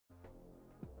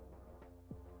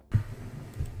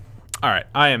All right,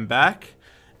 I am back,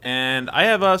 and I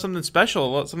have something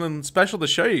special to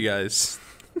show you guys.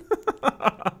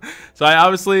 So I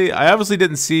obviously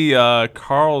didn't see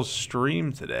Carl's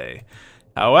stream today.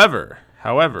 However,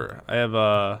 I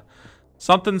have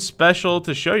something special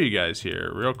to show you guys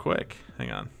here, real quick. Hang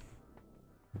on.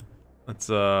 Let's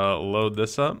load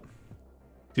this up.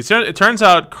 It turns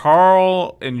out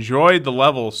Carl enjoyed the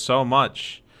level so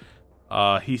much.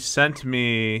 He sent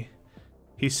me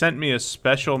a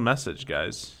special message,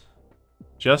 guys,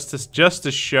 just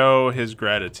to show his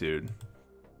gratitude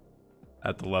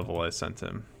at the level I sent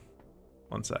him.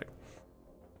 One sec.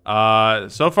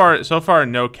 So far,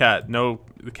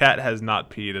 the cat has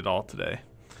not peed at all today.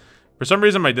 For some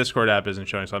reason, my Discord app isn't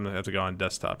showing, so I'm gonna have to go on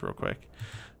desktop real quick.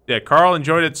 Yeah, Carl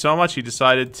enjoyed it so much he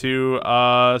decided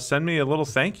to send me a little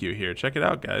thank you here. Check it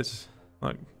out, guys.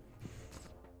 Look.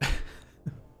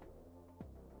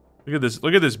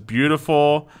 Look at this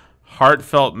beautiful,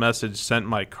 heartfelt message sent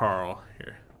by Carl.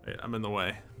 Here, wait, I'm in the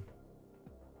way.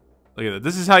 Look at that.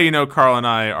 This is how you know Carl and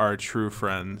I are true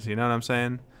friends. You know what I'm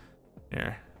saying?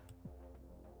 Here.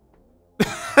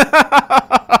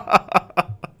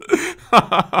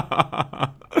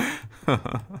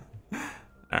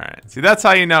 All right. See, that's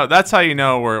how you know. That's how you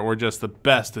know we're just the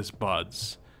bestest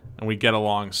buds, and we get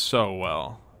along so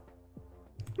well.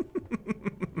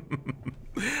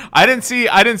 I didn't see.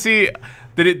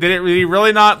 Did he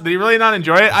really not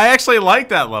enjoy it? I actually like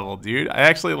that level, dude. I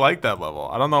actually like that level.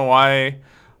 I don't know why.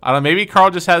 I don't know. Maybe Carl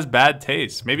just has bad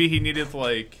taste. Maybe he needed to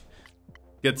like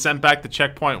get sent back to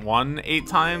checkpoint 1 8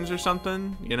 times or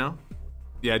something. You know?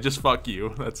 Yeah, just fuck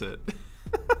you. That's it.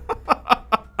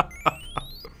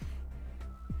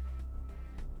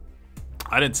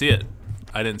 I didn't see it.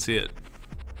 I didn't see it.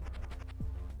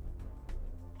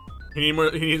 He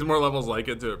needs more levels like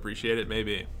it to appreciate it,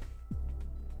 maybe.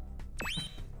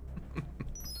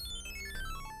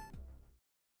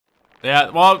 Yeah,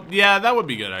 well, yeah, that would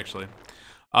be good, actually.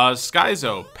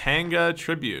 Skyzo, Panga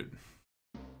Tribute.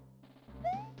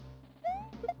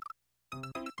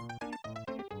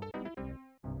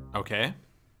 Okay.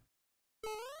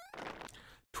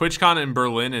 TwitchCon in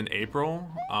Berlin in April.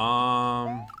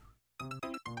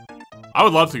 I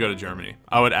would love to go to Germany.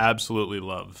 I would absolutely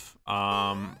love.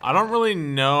 I don't really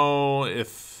know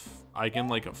if I can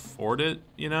like afford it,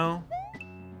 you know?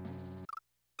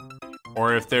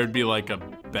 Or if there'd be like a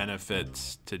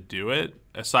benefit to do it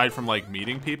aside from like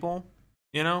meeting people,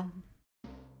 you know?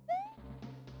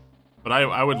 But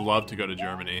I would love to go to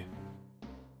Germany.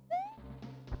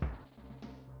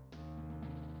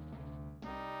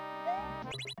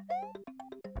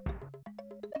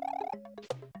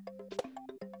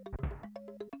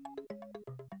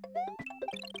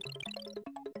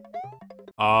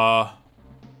 Oh.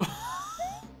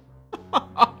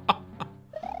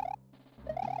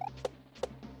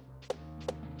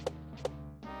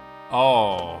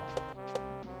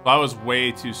 That was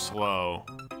way too slow.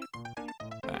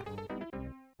 Okay.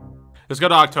 Let's go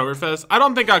to Oktoberfest. I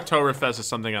don't think Oktoberfest is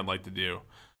something I'd like to do.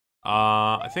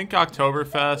 I think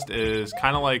Oktoberfest is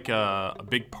kind of like a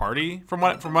big party from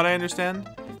what I understand.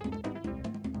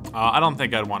 I don't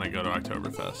think I'd want to go to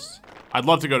Oktoberfest. I'd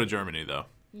love to go to Germany though.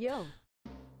 Yo,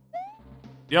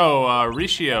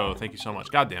 Rishio, thank you so much.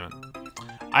 God damn it.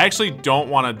 I actually don't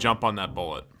want to jump on that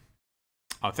bullet.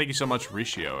 Thank you so much,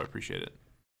 Rishio. I appreciate it.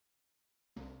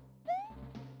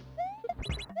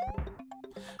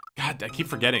 God, I keep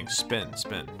forgetting. Spin.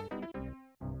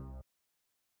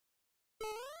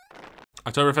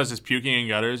 Oktoberfest is puking in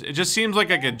gutters. It just seems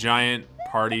like a giant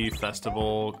party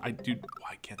festival. Why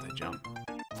can't I jump?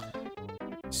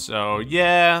 So,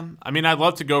 yeah. I mean, I'd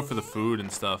love to go for the food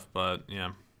and stuff, but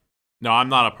yeah. No, I'm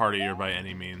not a partier by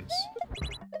any means.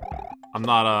 I'm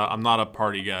not a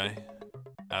party guy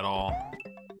at all.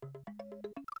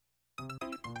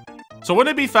 So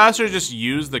wouldn't it be faster to just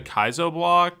use the Kaizo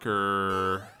block,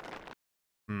 or...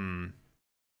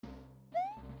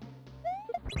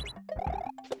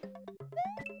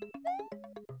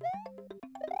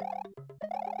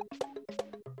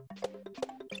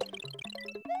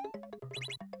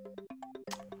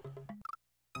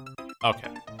 Okay.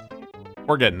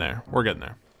 We're getting there. We're getting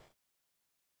there.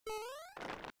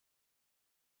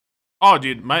 Oh,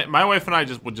 dude, my wife and I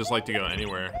would just like to go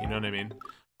anywhere. You know what I mean?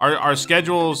 Our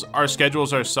schedules are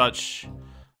such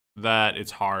that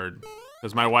it's hard.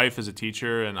 Because my wife is a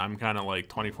teacher and I'm kind of like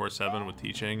 24/7 with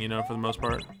teaching, you know, for the most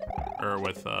part. Or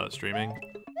with streaming.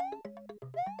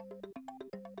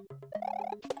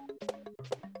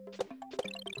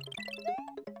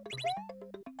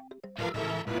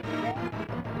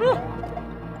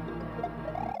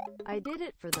 I did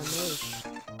it for the mace.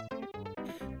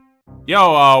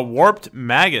 Yo, Warped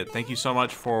Maggot, thank you so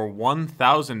much for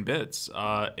 1,000 bits.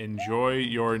 Enjoy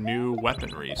your new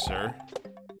weaponry, sir.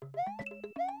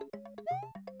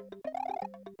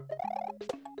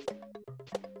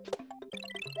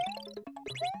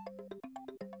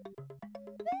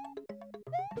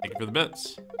 Thank you for the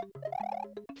bits.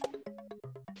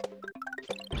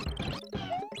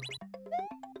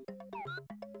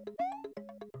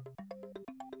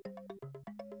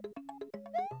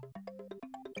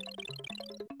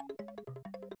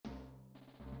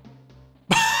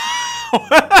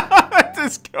 What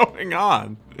is going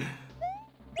on?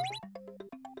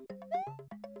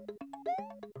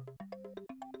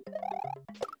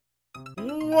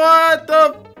 What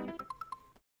the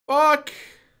fuck?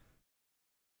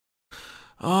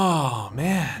 Oh,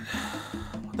 man.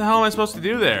 What the hell am I supposed to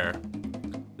do there?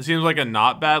 This seems like a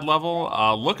not bad level.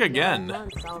 Look again. 9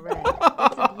 months already.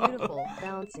 It's a beautiful,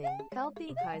 bouncing,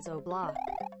 healthy Kaizo block.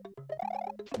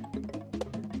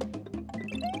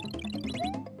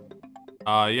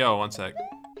 Yo, one sec.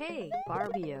 Hey,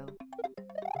 Barbio.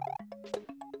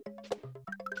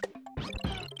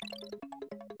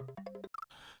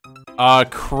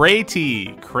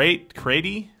 Cratey,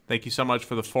 thank you so much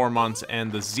for the 4 months,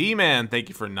 and the Z-Man, thank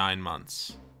you for 9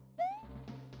 months.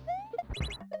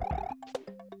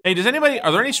 Hey,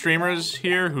 are there any streamers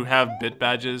here who have bit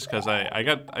badges? Because I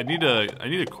need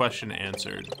a question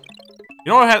answered.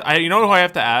 You know what? You know who I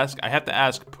have to ask? I have to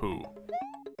ask Pooh.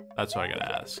 That's who I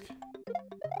gotta ask.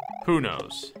 Pooh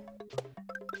knows.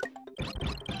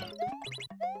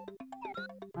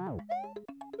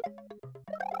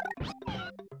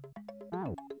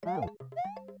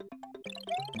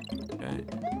 Okay.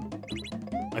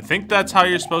 I think that's how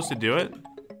you're supposed to do it.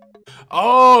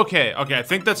 Oh, okay. Okay, I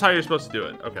think that's how you're supposed to do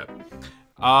it. Okay.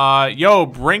 Yo,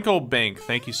 Brinklebink,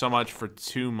 thank you so much for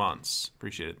 2 months.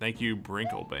 Appreciate it. Thank you,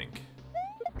 Brinklebink.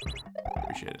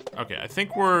 Appreciate it. Okay, I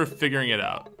think we're figuring it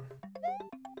out.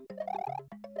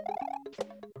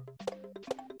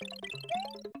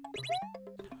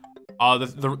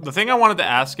 The thing I wanted to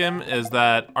ask him is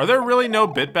that, are there really no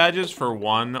bit badges for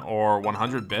 1 or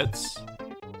 100 bits?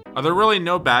 Are there really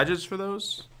no badges for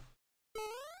those?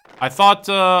 I thought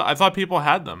people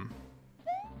had them.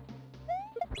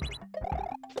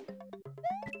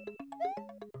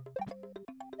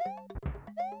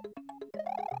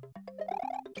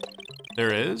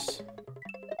 There is?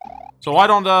 So why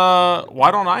don't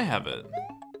I have it?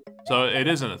 So it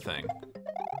isn't a thing.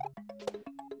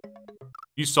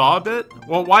 You saw a bit?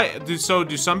 Well, why? Do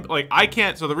some, like, I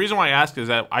can't, so the reason why I ask is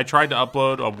that I tried to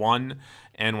upload a 1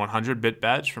 and 100 bit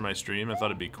badge for my stream. I thought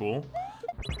it'd be cool.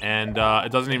 And,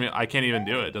 it doesn't even, I can't even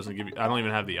do it. It doesn't give you, I don't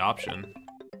even have the option.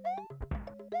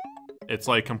 It's,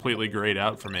 like, completely grayed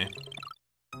out for me.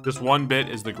 Just 1 bit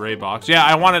is the gray box. Yeah,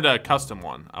 I wanted a custom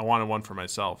one. I wanted one for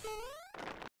myself.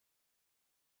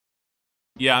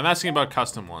 Yeah, I'm asking about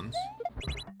custom ones.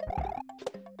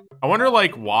 I wonder,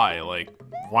 like, why? Like,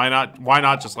 why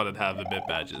not just let it have the bit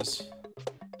badges?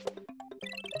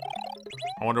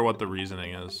 I wonder what the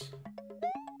reasoning is.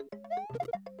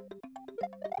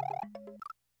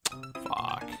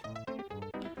 Fuck.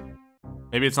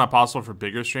 Maybe it's not possible for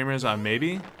bigger streamers?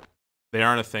 Maybe? They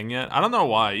aren't a thing yet? I don't know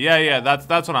why. Yeah, that's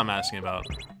what I'm asking about.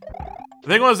 The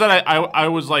thing was that I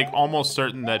was, like, almost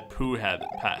certain that Pooh had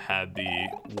the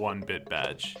 1 bit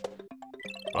badge.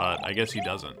 But I guess he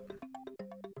doesn't.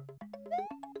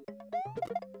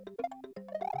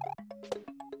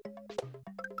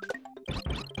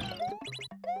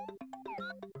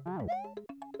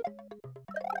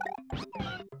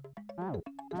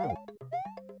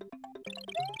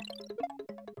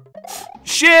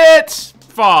 Shit!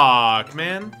 Fuck,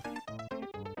 man.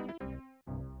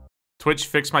 Twitch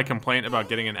fixed my complaint about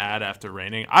getting an ad after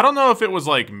raining. I don't know if it was,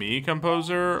 like, me,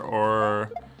 Composer,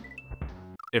 or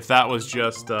if that was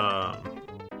just,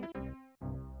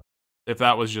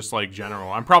 like,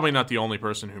 general. I'm probably not the only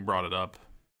person who brought it up.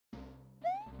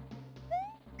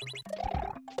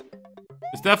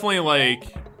 It's definitely,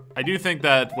 like, I do think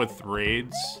that with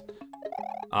raids,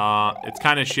 it's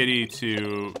kind of shitty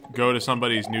to go to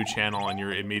somebody's new channel and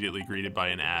you're immediately greeted by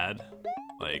an ad.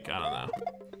 Like, I don't know.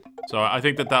 So I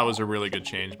think that was a really good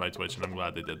change by Twitch, and I'm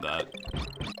glad they did that.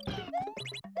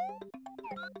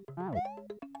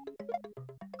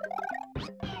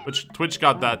 Twitch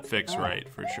got that fix right,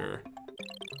 for sure.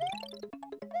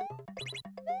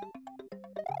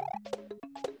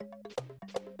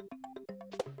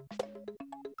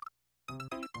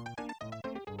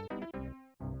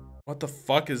 What the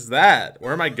fuck is that?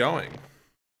 Where am I going?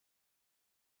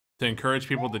 To encourage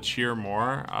people to cheer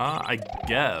more? I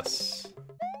guess.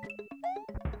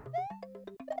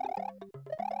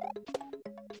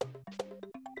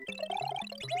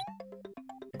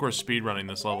 we're speedrunning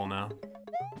this level now.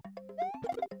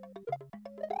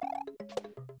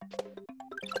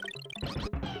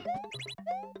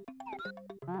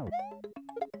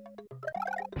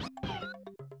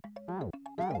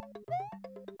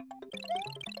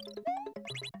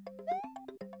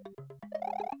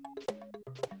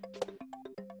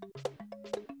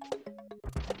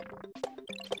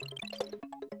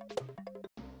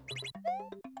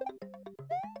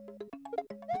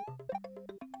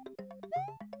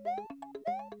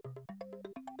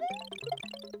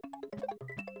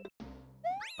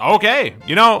 Okay,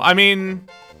 you know, I mean,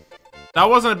 that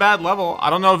wasn't a bad level. I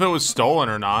don't know if it was stolen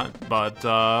or not, but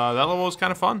that level was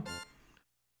kind of fun.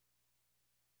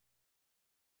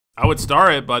 I would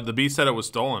star it, but the beast said it was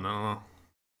stolen. I don't know.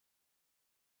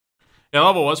 Yeah, the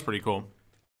level was pretty cool.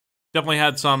 Definitely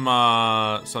had some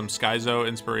Skyzo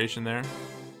inspiration there.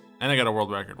 And I got a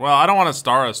world record. Well, I don't want to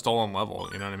star a stolen level,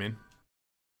 you know what I mean?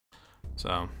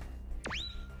 So,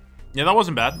 yeah, that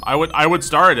wasn't bad. I would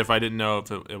star it if I didn't know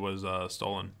if it was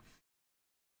stolen.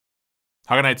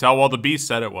 How can I tell? Well, the beast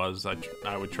said it was.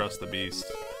 I would trust the beast.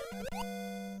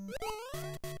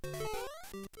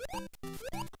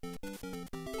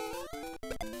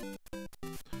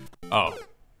 Oh.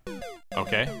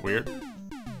 Okay, weird.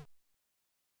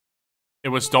 It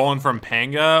was stolen from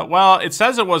Panga? Well, it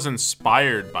says it was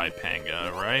inspired by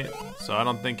Panga, right? So I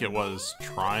don't think it was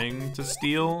trying to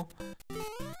steal.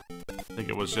 I think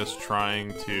it was just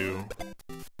trying to,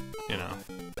 you know.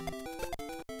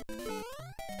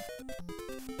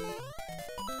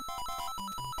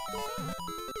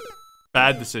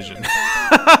 Bad decision.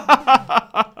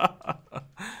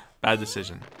 Bad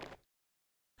decision.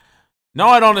 No,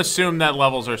 I don't assume that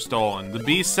levels are stolen. The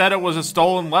beast said it was a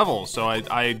stolen level, so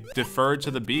I deferred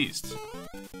to the beast.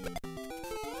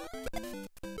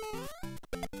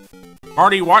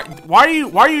 Marty, why are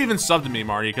you even subbed to me,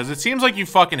 Marty? Because it seems like you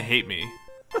fucking hate me.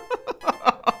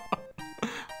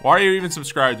 Why are you even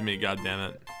subscribed to me,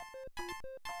 goddammit?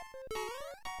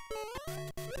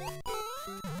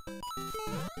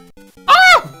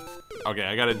 Ah! Okay,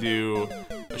 I gotta do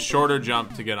a shorter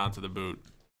jump to get onto the boot.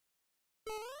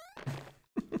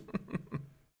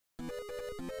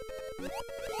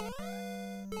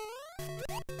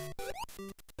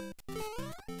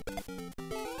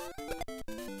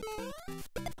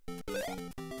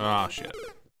 Oh, shit.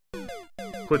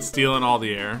 Quit stealing all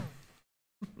the air.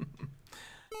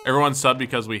 Everyone sub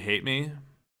because we hate me?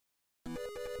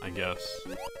 I guess.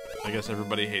 I guess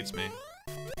everybody hates me.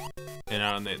 You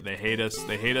know, and they hate us.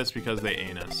 They hate us because they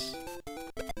ain't us.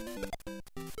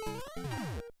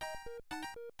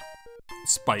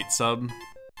 Spite sub.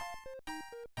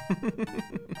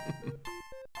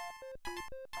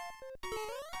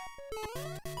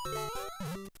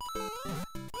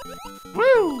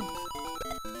 Woo!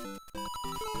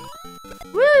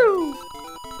 Woo!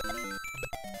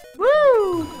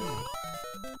 Woo!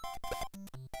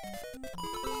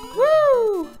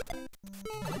 Woo!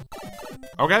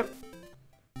 Okay.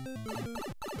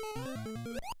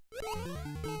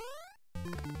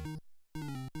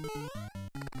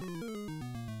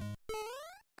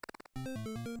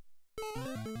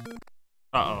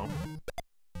 Uh-oh.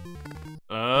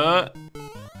 Ugh!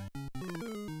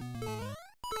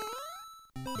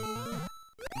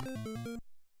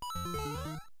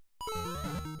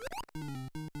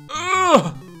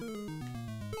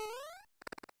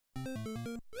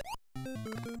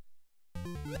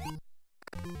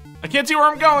 I can't see where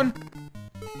I'm going.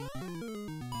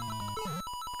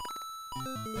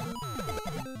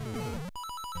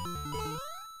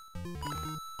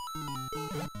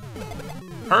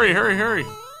 Hurry, hurry, hurry.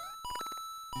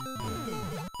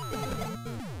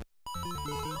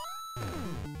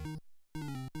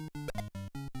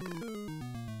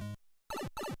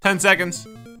 Ten seconds.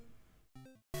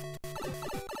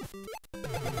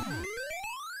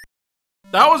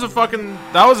 That was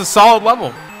a solid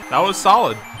level. That was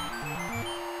solid.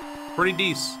 Pretty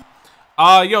decent.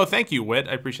 Yo, thank you, Wit.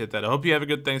 I appreciate that. I hope you have a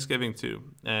good Thanksgiving too.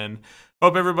 And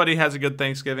hope everybody has a good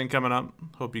Thanksgiving coming up.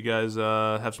 Hope you guys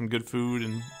have some good food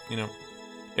and, you know,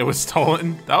 it was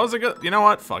stolen. That was a good, you know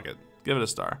what? Fuck it. Give it a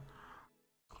star.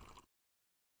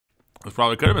 It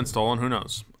probably could have been stolen. Who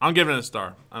knows? I'm giving it a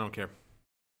star. I don't care.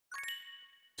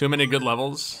 Too many good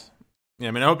levels. Yeah,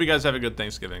 I mean, I hope you guys have a good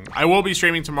Thanksgiving. I will be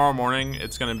streaming tomorrow morning.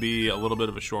 It's going to be a little bit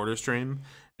of a shorter stream.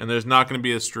 And there's not going to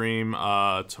be a stream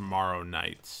tomorrow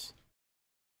night.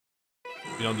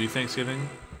 You don't do Thanksgiving?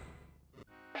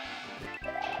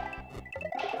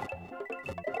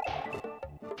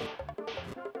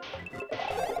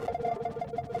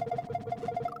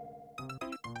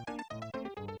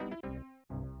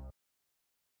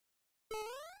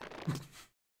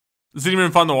 This isn't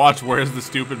even fun to watch. Where's the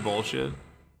stupid bullshit?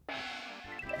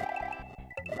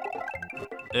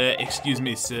 Excuse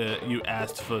me, sir. You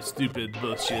asked for stupid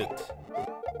bullshit.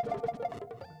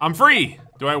 I'm free.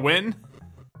 Do I win?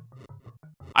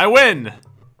 I win.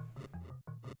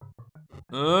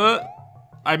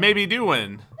 I maybe do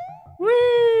win.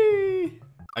 Whee!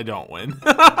 I don't win.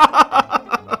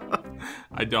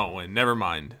 I don't win. Never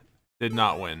mind. Did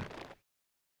not win.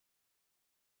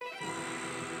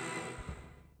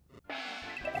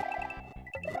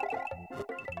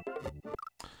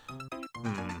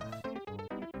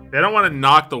 They don't want to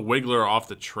knock the Wiggler off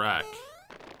the track.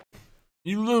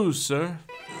 You lose, sir.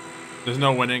 There's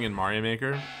no winning in Mario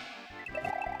Maker.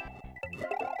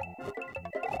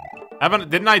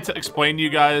 Didn't I explain to you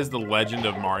guys the legend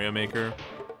of Mario Maker?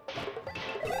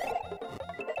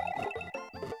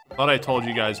 Thought I told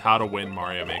you guys how to win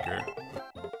Mario Maker.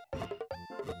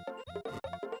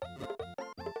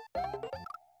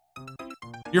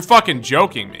 You're fucking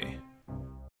joking me.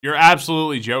 You're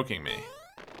absolutely joking me.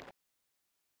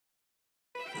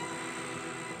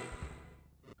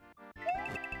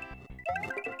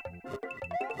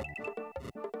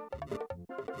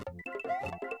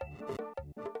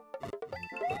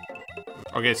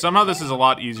 Okay, somehow this is a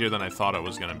lot easier than I thought it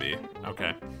was gonna be.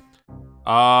 Okay.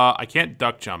 I can't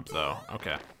duck jump though.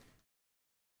 Okay.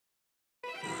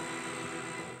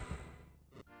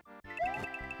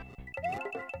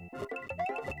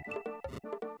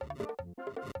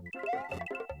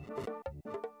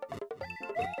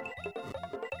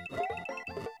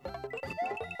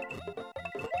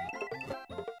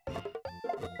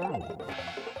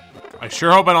 I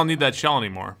sure hope I don't need that shell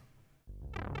anymore.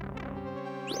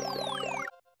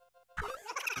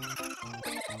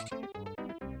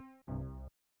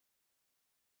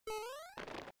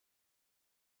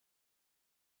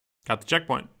 Got the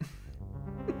checkpoint.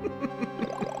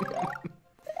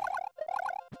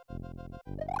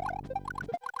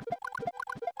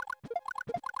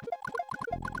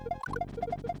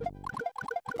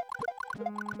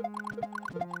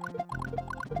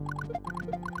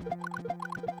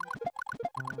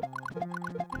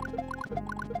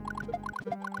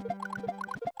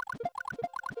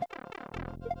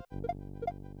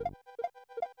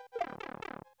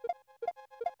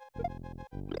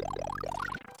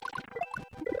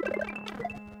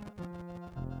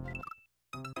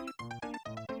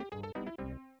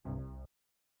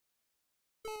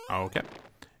 Okay.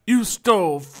 You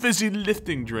stole fizzy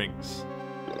lifting drinks.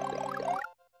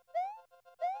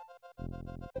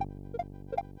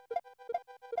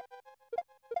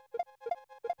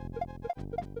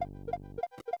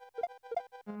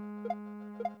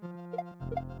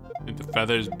 Think the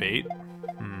feathers bait?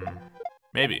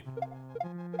 Maybe.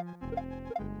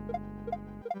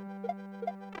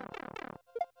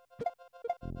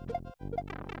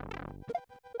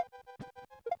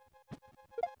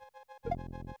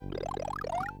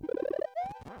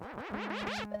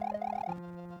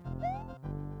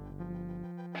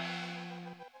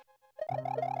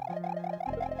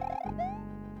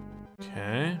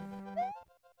 Okay.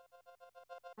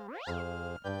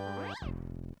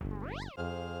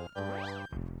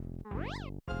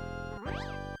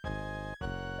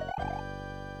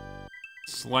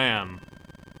 Slam.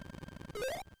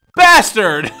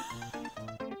 Bastard!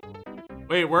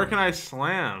 Wait, where can I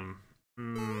slam?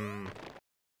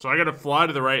 So I gotta fly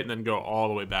to the right and then go all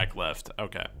the way back left.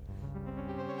 Okay.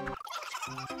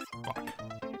 Fuck.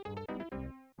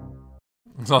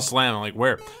 So I'll slam. I'm like,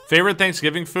 where? Favorite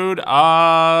Thanksgiving food?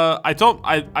 I told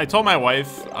my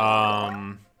wife,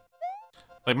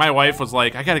 like my wife was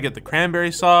like, I gotta get the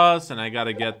cranberry sauce and I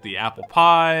gotta get the apple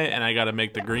pie and I gotta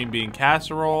make the green bean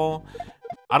casserole.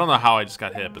 I don't know how I just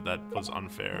got hit, but that was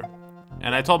unfair.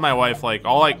 And I told my wife, like,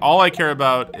 all I care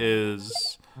about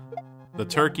is the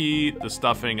turkey, the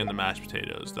stuffing, and the mashed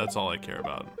potatoes. That's all I care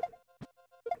about.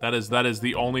 That is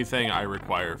the only thing I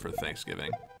require for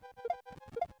Thanksgiving.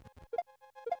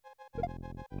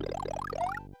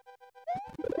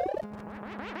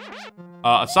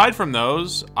 Aside from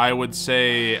those, I would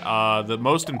say the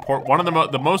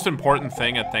most important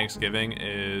thing at Thanksgiving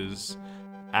is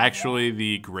actually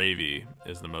the gravy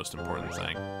is the most important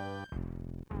thing.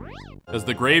 Because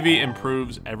the gravy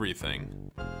improves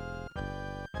everything.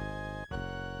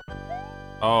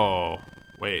 Oh,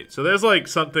 wait. So there's like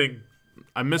something...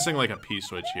 I'm missing like a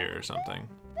P-switch here or something.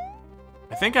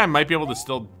 I think I might be able to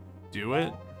still do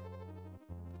it.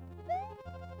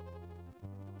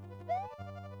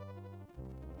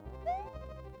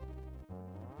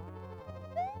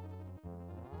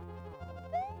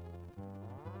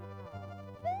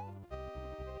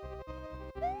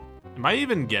 Am I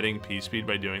even getting P-speed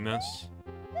by doing this?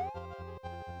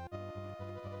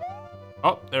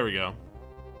 Oh, there we go.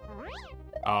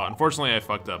 Unfortunately, I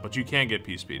fucked up, but you can get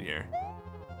P-Speed here.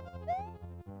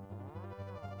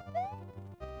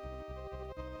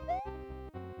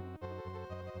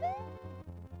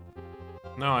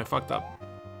 No, I fucked up.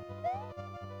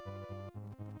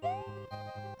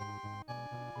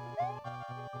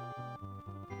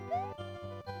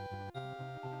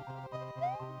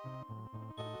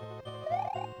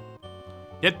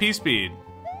 Get P-Speed.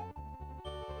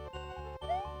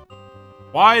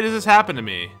 Why does this happen to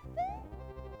me?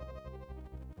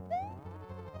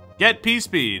 Get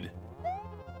P-Speed.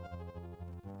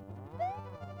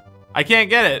 I can't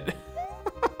get it.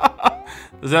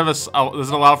 Does it have does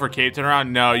it allow for cape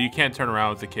turnaround? No, you can't turn around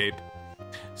with the cape.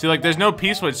 See, like, there's no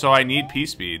P-switch, so I need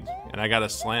P-Speed. And I gotta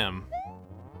slam.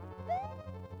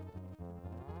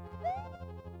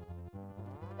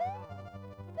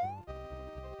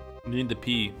 I need the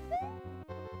P.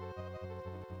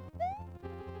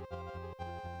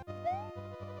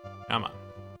 Come on.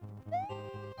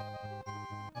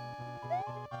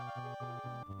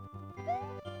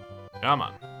 Come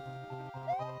on.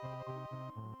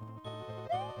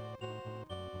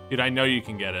 Dude, I know you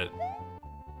can get it.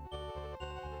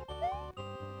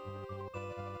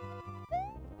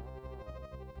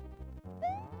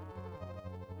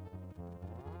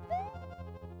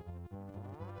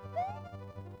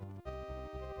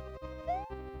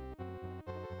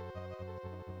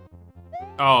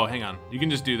 Oh, hang on. You can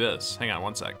just do this. Hang on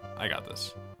one sec. I got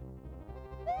this.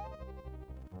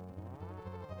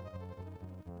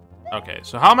 Okay,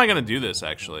 so how am I gonna do this,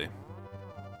 actually?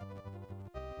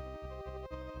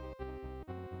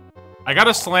 I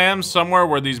gotta slam somewhere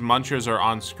where these munchers are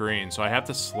on screen, so I have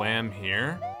to slam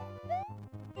here.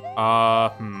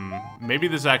 Maybe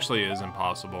this actually is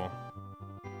impossible.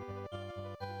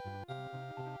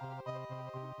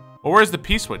 Well, where's the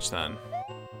P-switch, then?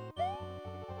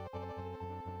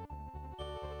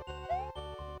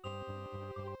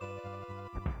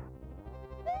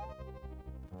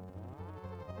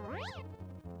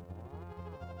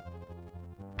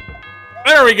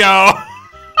 There we go!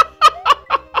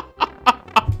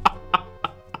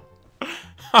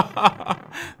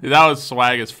 Dude, that was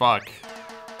swag as fuck.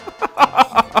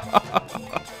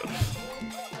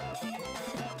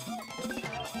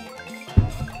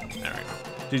 There we go.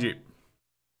 GG.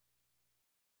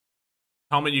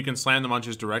 Helmet, you can slam the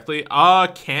munchers directly?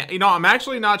 Can't. You know, I'm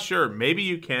actually not sure. Maybe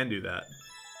you can do that.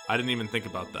 I didn't even think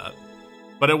about that.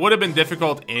 But it would have been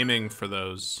difficult aiming for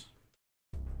those.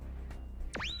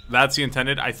 That's the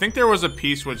intended. I think there was a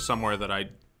P-switch somewhere that I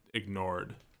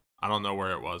ignored. I don't know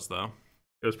where it was, though.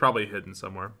 It was probably hidden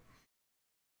somewhere.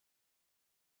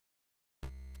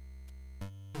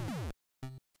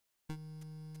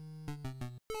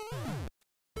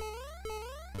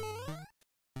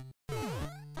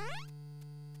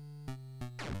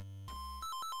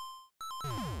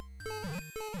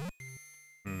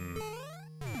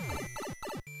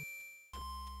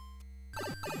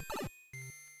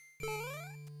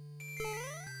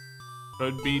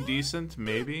 Could be decent,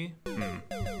 maybe.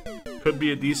 Could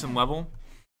be a decent level.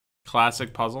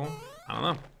 Classic puzzle. I don't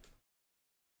know.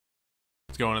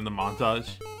 It's going in the montage.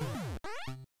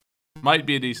 Might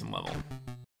be a decent level.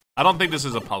 I don't think this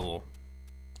is a puzzle.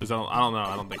 I don't know.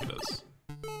 I don't think it is.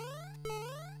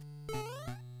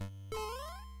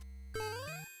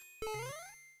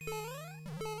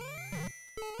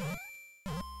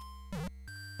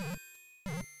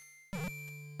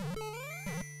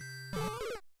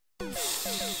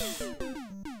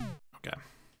 Okay.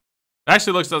 It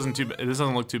actually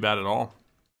doesn't look too bad at all.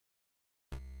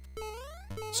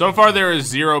 So far there is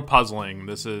zero puzzling.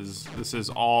 This is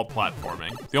all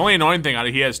platforming. The only annoying thing,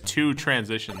 he has 2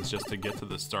 transitions just to get to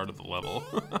the start of the level.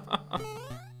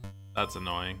 That's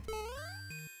annoying.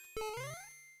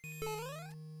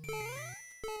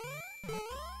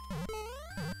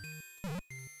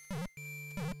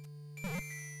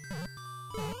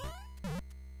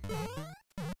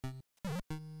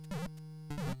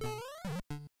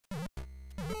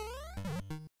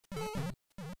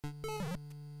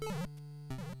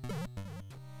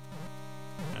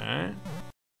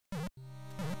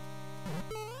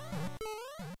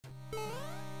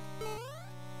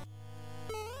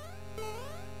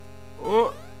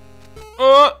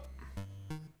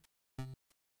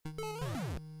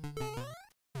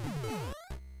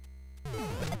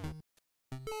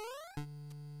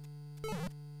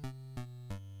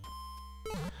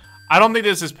 I don't think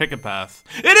this is pick a path.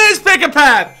 It is pick a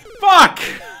path! Fuck!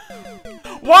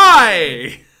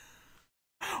 Why?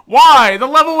 Why? The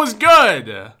level was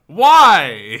good.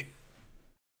 Why?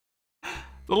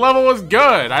 The level was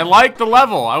good. I liked the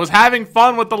level. I was having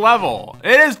fun with the level.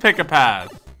 It is pick a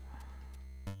path.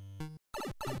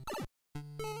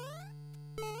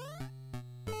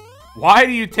 Why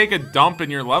do you take a dump in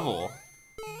your level?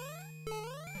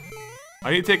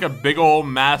 Why do you take a big old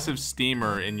massive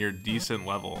steamer in your decent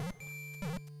level?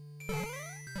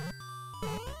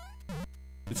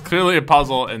 It's clearly a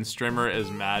puzzle and Strimmer is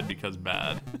mad because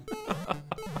bad.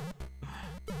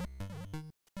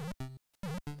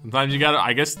 Sometimes you gotta,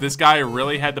 I guess this guy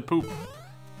really had to poop.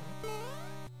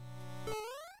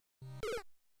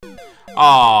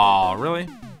 Aw, really?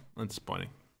 That's disappointing.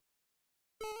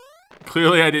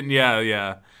 Clearly I didn't,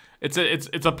 yeah. It's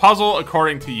a puzzle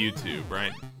according to YouTube,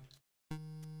 right?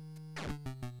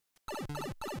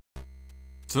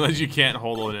 So that you can't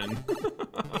hold it in.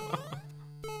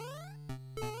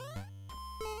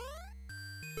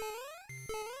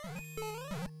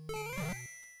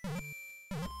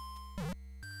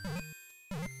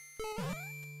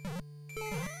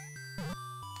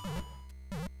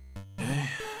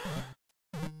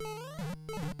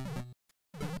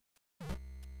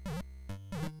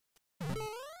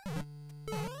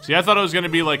 See, I thought it was gonna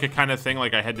be like a kind of thing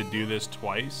like I had to do this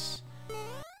twice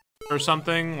or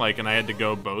something, like, and I had to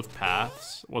go both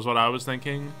paths, was what I was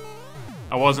thinking.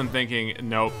 I wasn't thinking,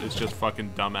 nope, it's just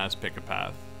fucking dumbass pick a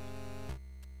path.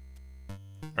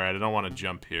 Alright, I don't want to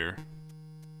jump here,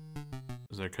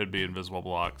 because there could be invisible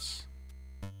blocks.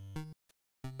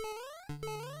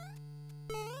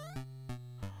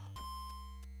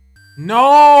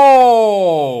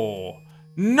 No!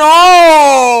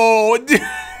 No!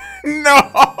 No!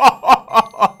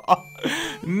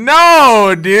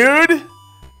 No, dude!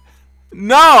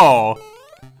 No!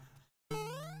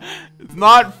 It's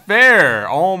not fair.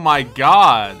 Oh my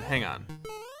god. Hang on.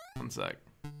 One sec.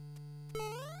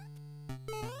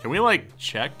 Can we, like,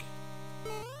 check?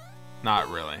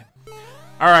 Not really.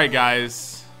 Alright,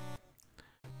 guys.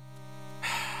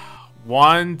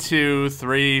 1, 2,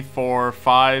 3, 4,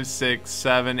 5, 6,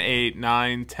 7, 8,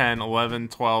 9, 10, 11,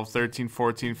 12, 13,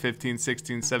 14, 15,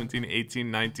 16, 17,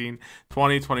 18, 19,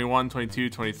 20, 21, 22,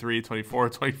 23, 24,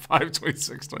 25,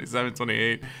 26, 27,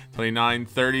 28, 29,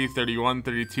 30, 31,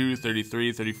 32,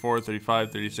 33, 34,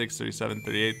 35, 36, 37,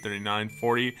 38, 39,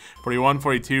 40, 41,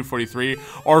 42, 43,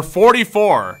 or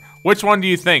 44. Which one do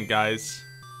you think, guys?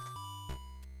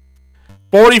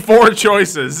 44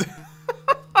 choices.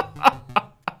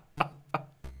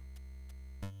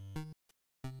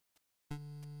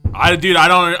 Dude,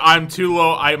 I'm too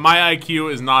low. My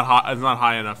IQ is not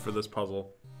high enough for this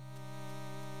puzzle.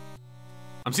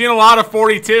 I'm seeing a lot of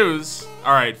 42s.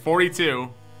 All right,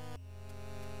 42.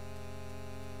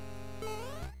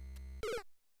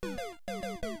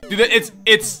 Dude,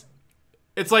 it's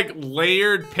like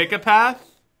layered pick-a-path.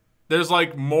 There's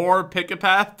like more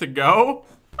pick-a-path to go.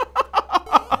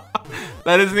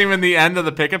 That isn't even the end of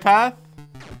the pick-a-path.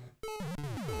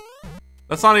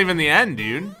 That's not even the end,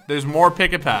 dude. There's more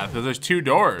pick-a-path, because there's 2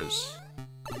 doors.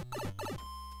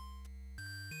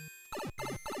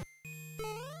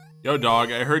 Yo, dog,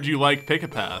 I heard you like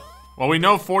pick-a-path. Well, we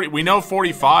know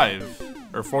 45,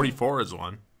 or 44 is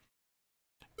one.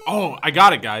 Oh, I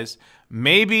got it, guys.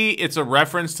 Maybe it's a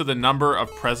reference to the number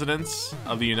of presidents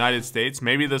of the United States.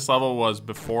 Maybe this level was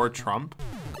before Trump.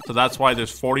 So that's why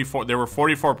there's 44. There were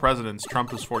 44 presidents.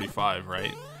 Trump was 45,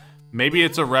 right? Maybe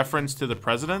it's a reference to the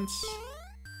presidents?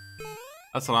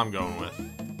 That's what I'm going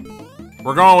with.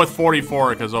 We're going with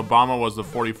 44 because Obama was the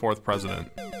 44th president.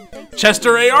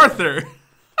 Chester A. Arthur!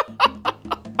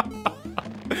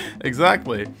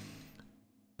 Exactly.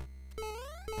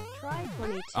 Try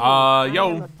 22.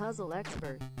 Yo. I'm a puzzle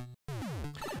expert.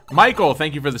 Michael,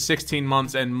 thank you for the 16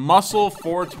 months. And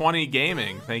Muscle420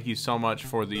 Gaming, thank you so much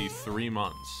for the 3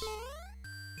 months.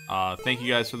 Thank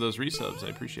you guys for those resubs. I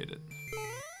appreciate it.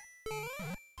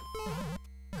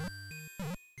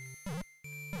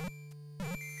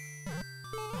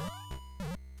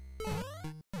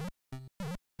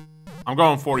 I'm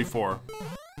going 44.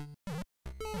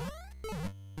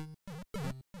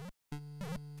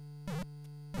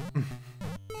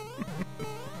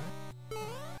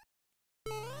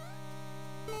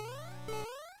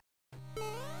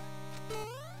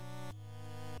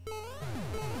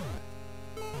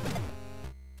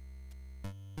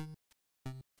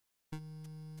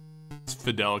 It's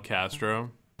Fidel Castro.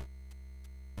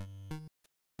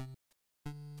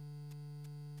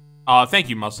 Thank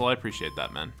you, Muscle. I appreciate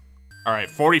that, man. All right,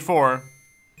 44.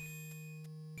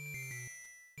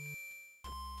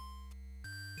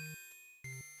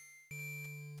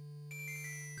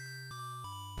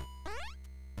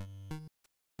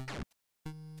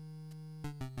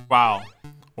 Wow.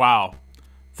 Wow.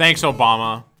 Thanks,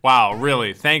 Obama. Wow,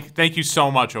 really. Thank you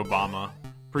so much, Obama.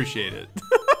 Appreciate it.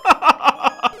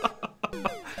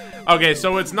 Okay,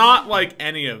 so it's not like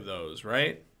any of those,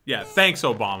 right? Yeah, thanks,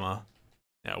 Obama.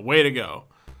 Yeah, way to go.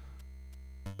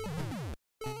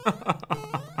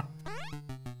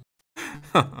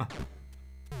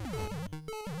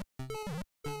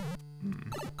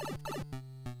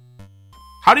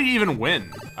 How do you even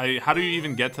win? How do you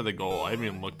even get to the goal? I haven't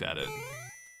even looked at it.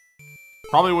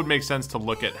 Probably would make sense to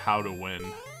look at how to win.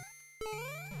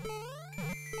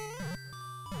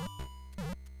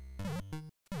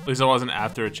 At least it wasn't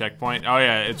after a checkpoint. Oh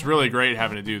yeah, it's really great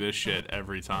having to do this shit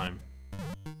every time.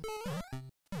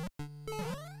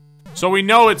 So we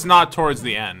know it's not towards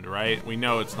the end, right? We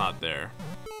know it's not there.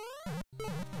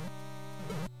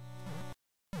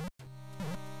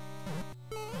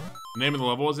 The name of the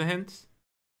level was a hint?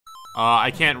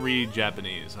 I can't read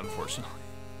Japanese, unfortunately.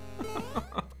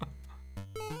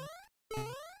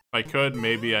 If I could,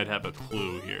 maybe I'd have a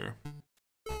clue here.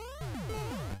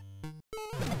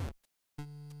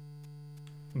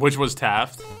 Which was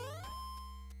Taft.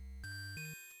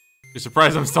 You're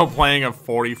surprised I'm still playing a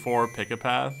 44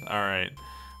 pick-a-path? Alright.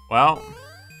 Well.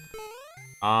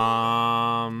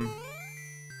 I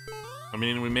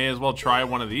mean, we may as well try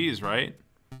one of these, right?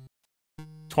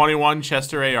 21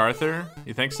 Chester A. Arthur?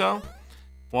 You think so?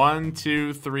 1,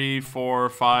 2, 3, 4,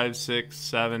 5, 6,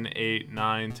 7, 8,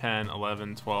 9, 10,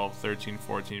 11, 12, 13,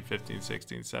 14, 15,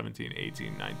 16, 17,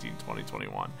 18, 19, 20,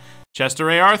 21. Chester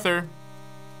A. Arthur.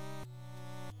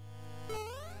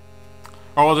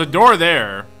 Oh, well, there's a door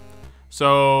there.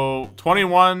 So,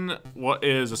 21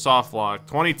 is a soft lock.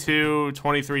 22,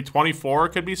 23, 24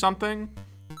 could be something.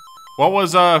 What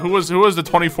was, who was the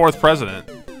 24th president?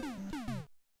 You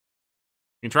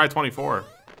can try 24.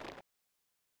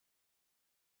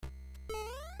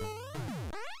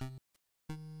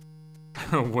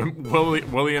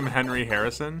 William Henry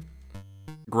Harrison?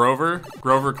 Grover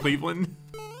Cleveland?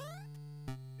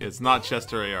 It's not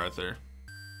Chester A. Arthur.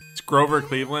 It's Grover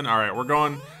Cleveland. All right, we're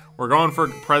going for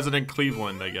President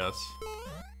Cleveland, I guess.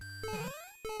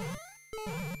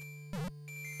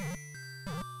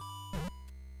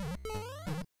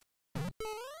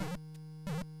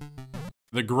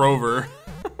 The Grover.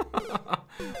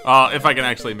 If I can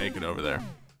actually make it over there.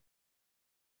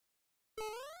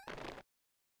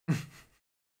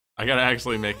 I gotta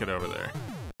actually make it over there.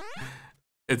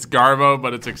 It's Garbo,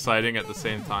 but it's exciting at the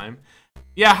same time.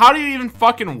 Yeah, how do you even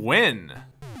fucking win?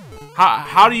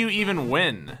 How do you even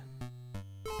win?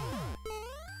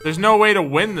 There's no way to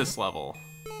win this level.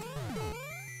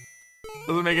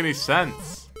 Doesn't make any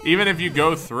sense. Even if you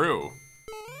go through.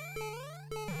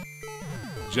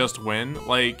 Just win?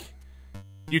 Like,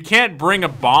 you can't bring a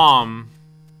bomb.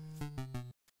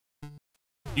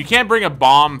 You can't bring a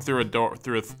bomb through a door,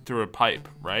 through a pipe,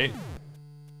 right?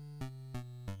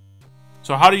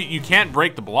 So how do you can't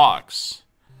break the blocks.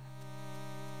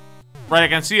 Right, I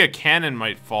can see a cannon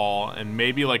might fall and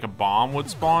maybe like a bomb would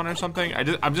spawn or something.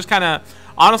 I'm just kind of,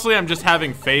 honestly, I'm just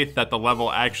having faith that the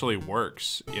level actually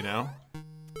works, you know?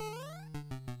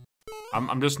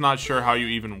 I'm just not sure how you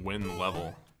even win the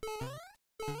level.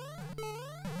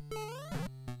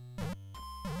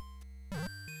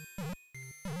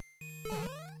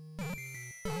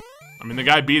 I mean, the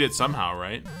guy beat it somehow,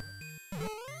 right?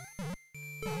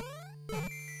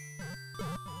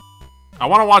 I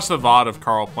want to watch the VOD of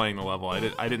Carl playing the level. I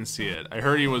didn't see it. I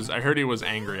heard he was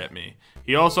angry at me.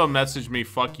 He also messaged me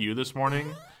 "fuck you" this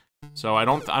morning. So I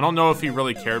don't know if he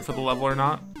really cared for the level or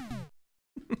not.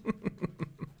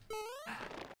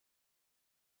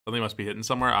 Something must be hidden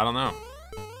somewhere. I don't know.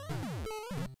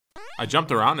 I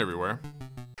jumped around everywhere.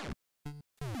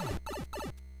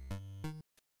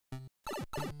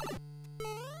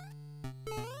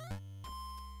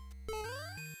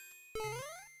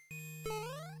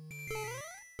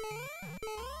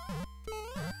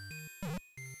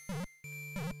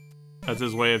 That's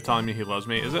his way of telling me he loves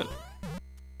me, is it?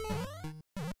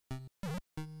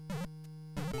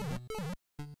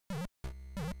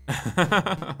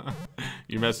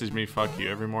 You message me "fuck you"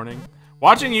 every morning.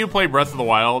 Watching you play Breath of the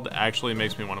Wild actually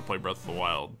makes me want to play Breath of the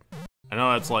Wild. I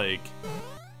know that's like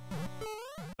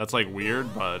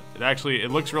weird, but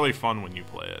it looks really fun when you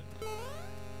play it.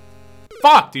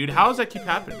 Fuck, dude, how does that keep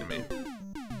happening to me?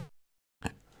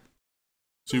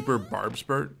 Super Barb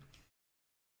Spurt.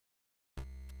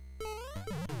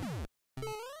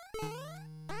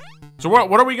 So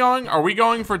what are we going? Are we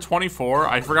going for 24?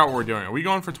 I forgot what we're doing. Are we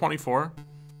going for 24?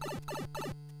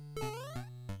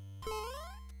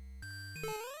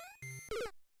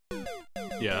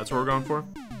 Yeah, that's what we're going for.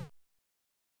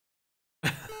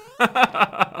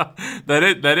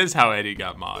 That is how Eddie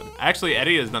got mod. Actually,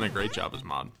 Eddie has done a great job as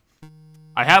mod.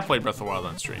 I have played Breath of the Wild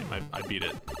on stream. I beat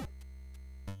it.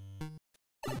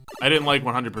 I didn't like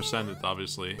 100% it,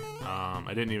 obviously.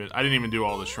 I didn't even do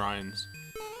all the shrines.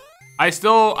 I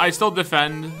still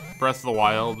defend Breath of the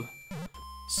Wild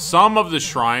Some of the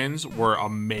shrines were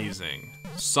amazing.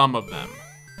 Some of them.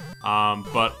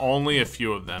 But only a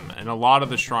few of them. And a lot of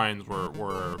the shrines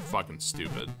were fucking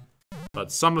stupid. But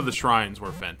some of the shrines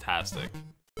were fantastic.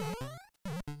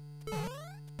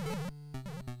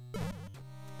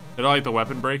 Did I like the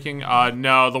weapon breaking?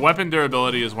 No, the weapon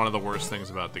durability is one of the worst things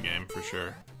about the game, for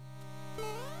sure.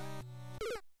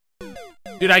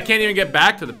 Dude, I can't even get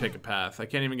back to the pick a path. I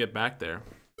can't even get back there.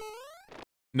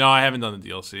 No, I haven't done the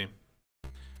DLC.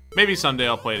 Maybe someday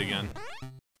I'll play it again.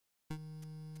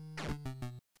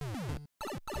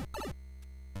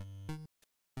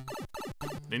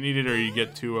 They need it or you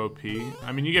get too OP.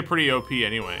 I mean, you get pretty OP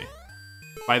anyway.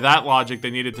 By that logic,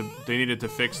 they needed to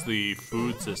fix the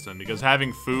food system because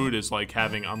having food is like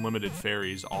having unlimited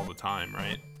fairies all the time,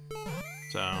 right?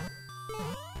 So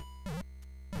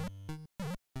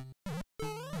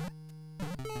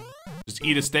just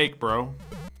eat a steak, bro.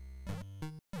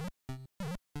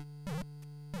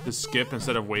 Just skip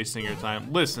instead of wasting your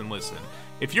time. Listen.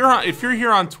 If you're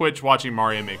here on Twitch watching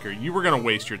Mario Maker, you were gonna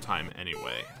waste your time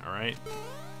anyway, alright?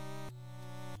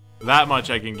 That much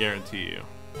I can guarantee you.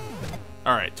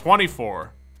 Alright,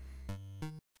 24.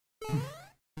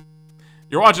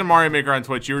 You're watching Mario Maker on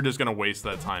Twitch, you were just gonna waste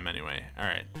that time anyway.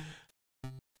 Alright.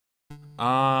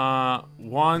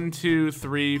 1, 2,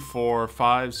 3, 4,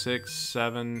 5, 6,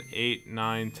 7, 8,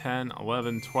 9, 10,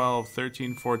 11, 12,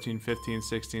 13, 14, 15,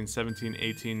 16, 17,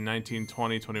 18, 19,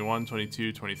 20, 21,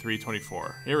 22, 23,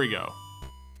 24. Here we go.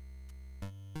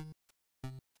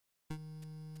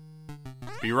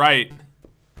 Be right.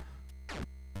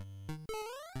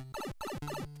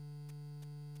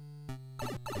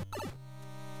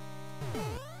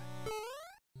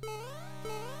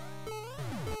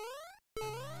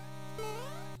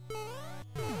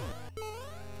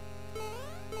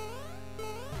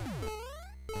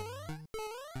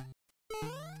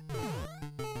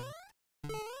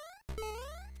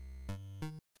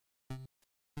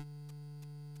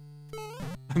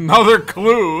 Another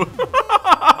clue.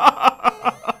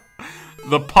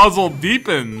 The puzzle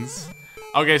deepens.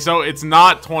 Okay, so it's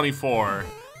not 24.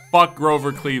 Fuck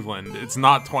Grover Cleveland. It's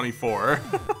not 24.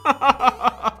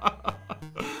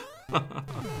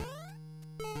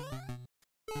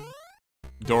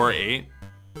 Door 8.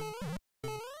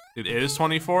 It is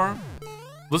 24?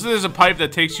 Listen, there's a pipe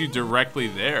that takes you directly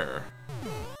there.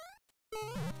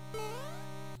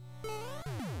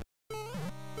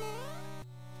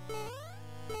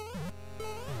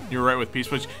 You're right with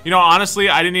P-Switch. You know, honestly,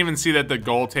 I didn't even see that the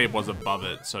goal tape was above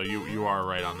it, so you are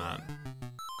right on that.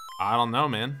 I don't know,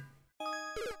 man.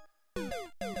 The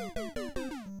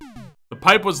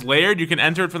pipe was layered. You can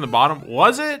enter it from the bottom.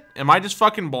 Was it? Am I just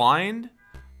fucking blind?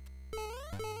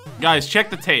 Guys,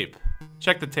 check the tape.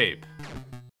 Check the tape.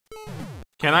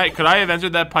 Could I have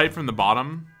entered that pipe from the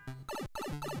bottom?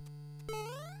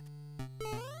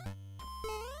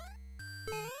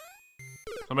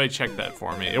 Somebody check that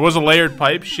for me. It was a layered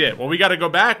pipe? Shit. Well, we gotta go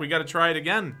back. We gotta try it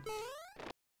again.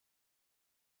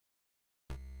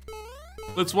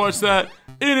 Let's watch that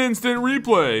in instant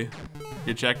replay.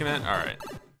 You're checking it? Alright.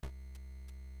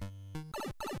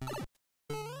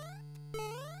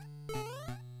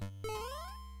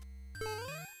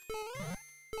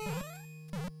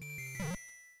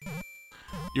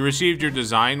 You received your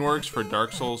design works for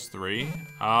Dark Souls 3.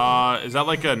 Is that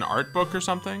like an art book or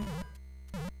something?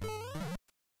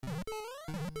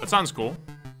 That sounds cool.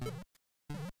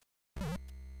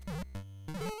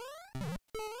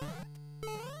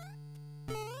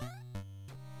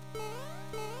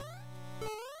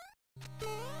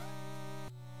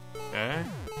 Okay.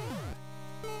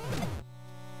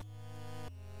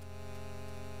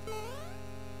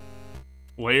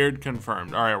 Layered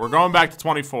confirmed. All right, we're going back to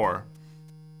 24.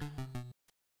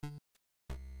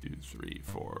 2, 3,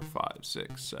 4, 5,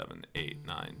 6, 7, 8,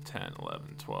 9, 10,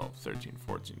 11, 12, 13,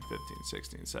 14, 15,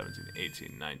 16, 17,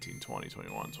 18, 19, 20,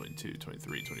 21, 22,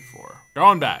 23, 24.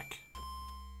 Going back.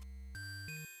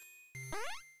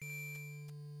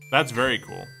 That's very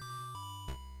cool.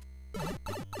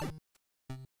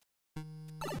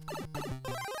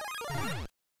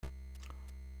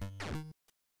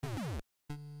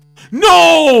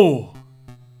 No!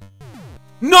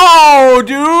 No,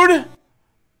 dude!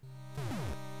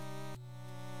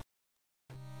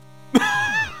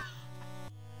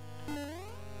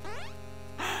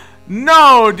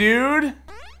 No, dude!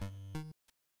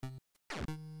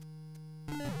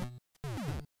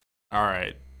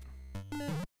 Alright.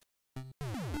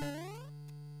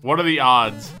 What are the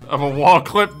odds of a wall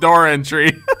clip door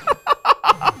entry?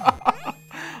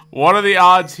 What are the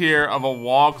odds here of a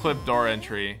wall clip door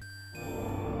entry?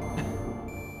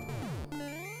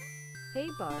 Hey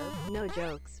Barb, no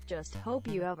jokes. Just hope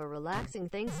you have a relaxing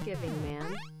Thanksgiving, man.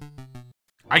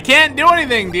 I can't do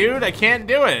anything, dude. I can't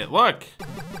do it. Look.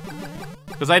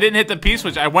 Because I didn't hit the P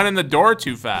switch. I went in the door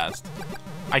too fast.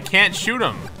 I can't shoot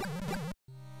him.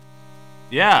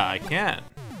 Yeah, I can't.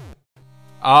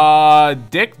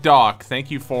 Dick Doc, thank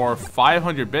you for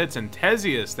 500 bits. And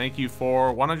Tezius, thank you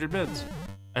for 100 bits.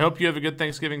 I hope you have a good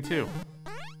Thanksgiving too.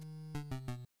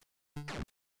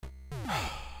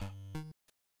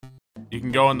 You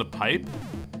can go in the pipe?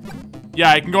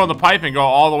 Yeah, I can go in the pipe and go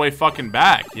all the way fucking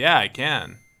back. Yeah, I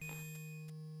can.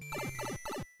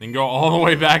 Then go all the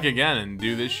way back again and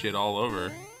do this shit all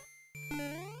over.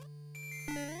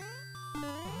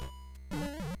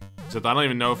 Except I don't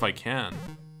even know if I can.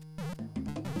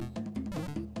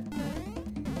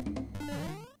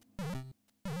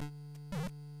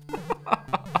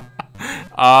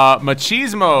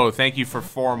 Machismo, thank you for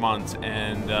 4 months.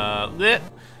 And, Lit.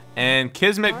 And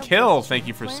Kismet Kill, thank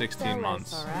you for 16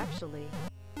 months.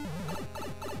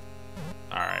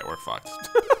 Alright, we're fucked.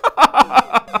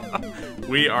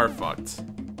 We are fucked.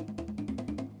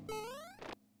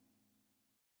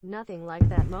 Nothing like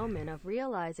that moment of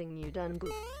realizing you done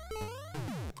goofed.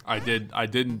 I did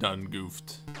done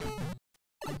goofed.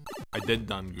 I did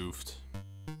done goofed.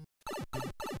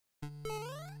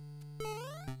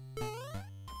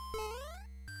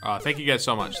 Thank you guys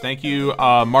so much. Thank you,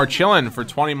 Marchillin for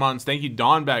 20 months. Thank you,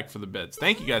 Dawnback for the bits.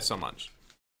 Thank you guys so much.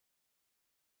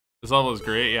 This level is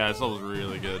great. Yeah, this level is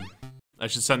really good. I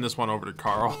should send this one over to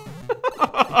Carl.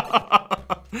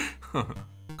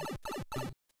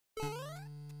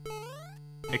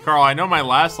 Hey, Carl, I know my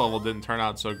last level didn't turn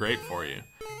out so great for you.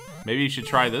 Maybe you should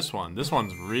try this one. This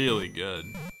one's really good.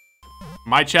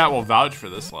 My chat will vouch for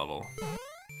this level.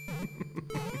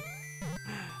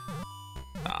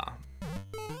 Nah.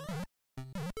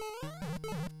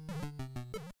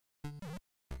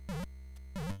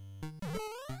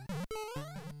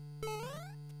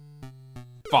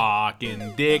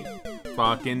 Fucking dick.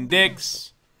 Fucking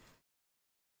dicks.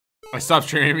 I stopped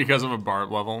streaming because of a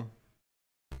Barb level.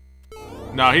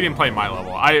 No, he didn't play my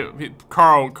level.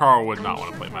 Carl would not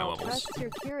want to play my levels. Trust your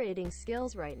curating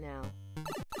skills right now.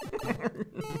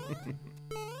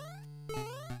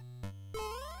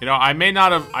 You know, I may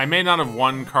not have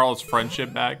won Carl's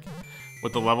friendship back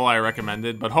with the level I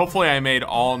recommended, but hopefully I made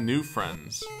all new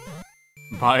friends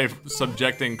by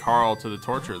subjecting Carl to the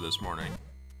torture this morning.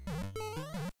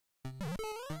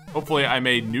 Hopefully I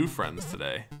made new friends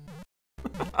today.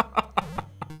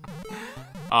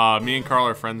 Me and Carl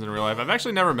are friends in real life. I've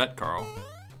actually never met Carl.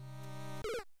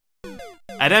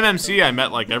 At MMC, I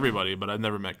met like everybody, but I've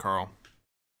never met Carl.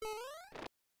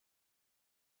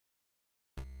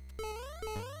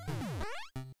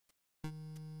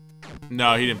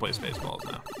 No, he didn't play Spaceballs,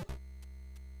 no.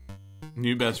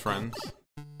 New best friends.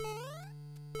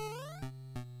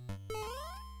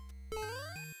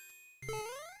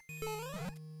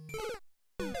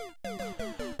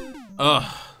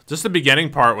 Ugh. Just the beginning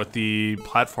part with the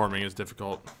platforming is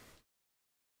difficult.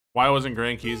 Why wasn't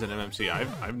Grand Keys at MMC? I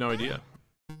have no idea.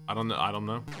 I don't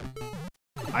know.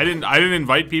 I didn't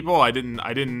invite people. I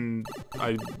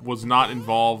was not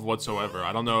involved whatsoever.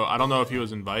 I don't know if he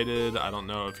was invited. I don't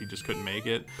know if he just couldn't make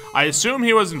it. I assume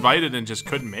he was invited and just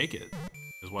couldn't make it,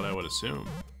 is what I would assume.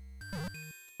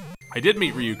 I did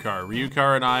meet Ryukar.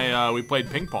 Ryukar and I, we played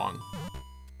ping pong.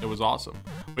 It was awesome.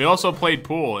 We also played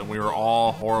pool, and we were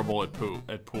all horrible at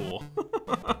pool.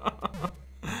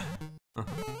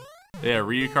 Yeah,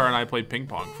 Ryukar and I played ping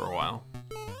pong for a while.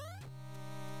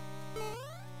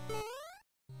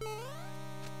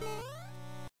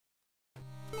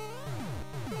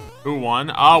 Who won?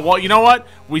 Well, you know what?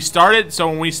 So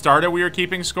when we started, we were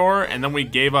keeping score, and then we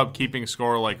gave up keeping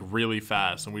score, like, really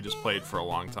fast, and we just played for a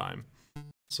long time.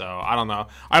 So, I don't know.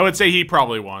 I would say he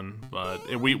probably won, but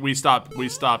we stopped keeping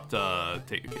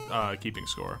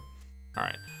score.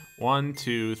 Alright. 1,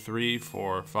 2, 3,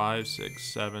 4, 5,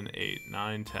 6, 7, 8,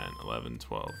 9, 10, 11,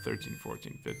 12, 13,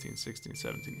 14, 15, 16,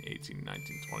 17, 18,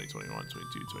 19, 20, 21,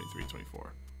 22, 23,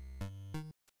 24.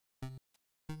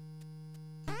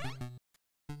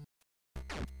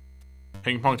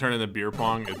 Ping pong turned into beer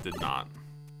pong? It did not.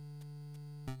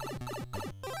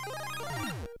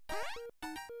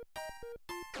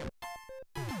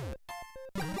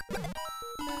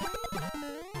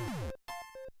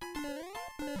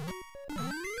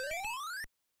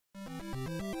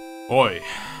 Boy,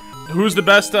 who's the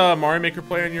best Mario Maker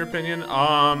player in your opinion?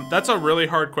 That's a really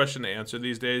hard question to answer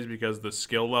these days because the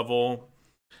skill level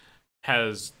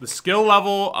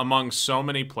among so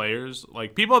many players.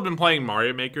 Like, people have been playing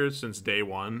Mario Maker since day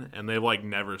one, and they've like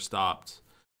never stopped.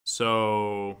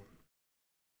 So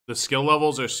The skill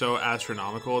levels are so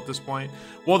astronomical at this point.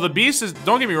 Well, the Beast is,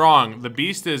 don't get me wrong, the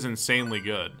Beast is insanely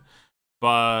good.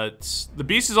 But the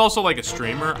Beast is also like a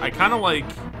streamer. I kind of like,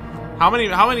 how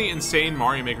many insane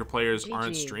Mario Maker players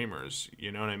aren't streamers?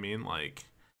 You know what I mean? Like,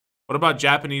 what about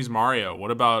Japanese Mario?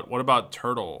 What about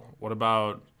Turtle? What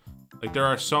about, like, there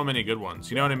are so many good ones.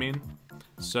 You know what I mean?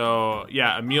 So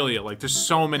yeah, Amelia, like, there's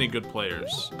so many good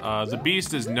players. The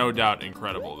Beast is no doubt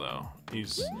incredible though.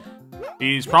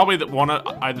 He's probably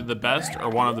either the best or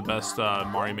one of the best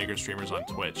Mario Maker streamers on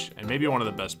Twitch, and maybe one of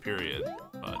the best, period.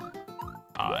 But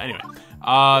anyway,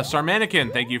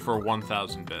 Sarmanican, thank you for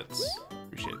 1,000 bits.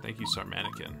 Appreciate it. Thank you,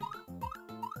 Sarmanican.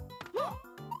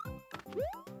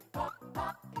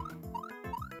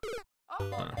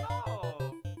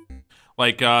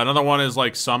 Like, another one is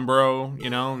like Sumbro, you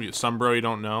know? Sumbro you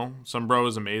don't know. Sumbro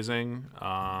is amazing.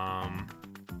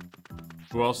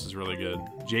 Who else is really good?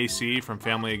 JC from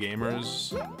Family of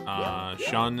Gamers.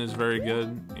 Shun is very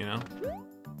good, you know?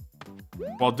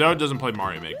 Well, Dode doesn't play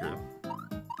Mario Maker.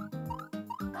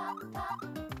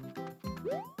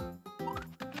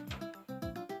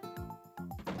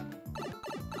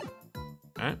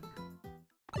 Alright.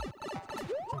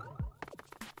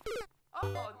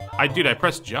 Dude, I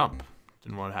pressed jump.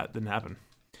 Didn't happen.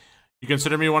 You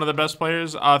consider me one of the best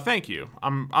players? Thank you.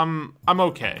 I'm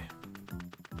okay.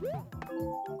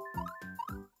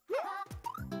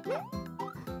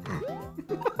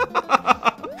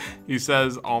 He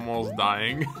says almost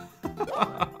dying.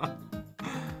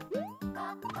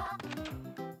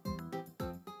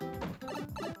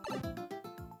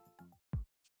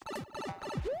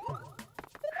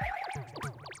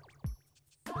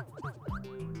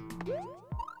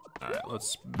 Alright,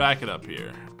 let's back it up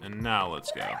here. And now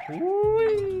let's go.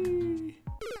 Whee!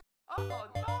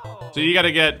 So you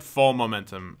gotta get full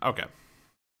momentum. Okay.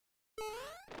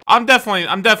 I'm definitely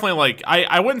like,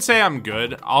 I wouldn't say I'm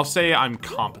good. I'll say I'm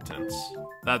competent.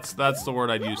 That's the word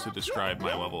I'd use to describe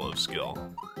my level of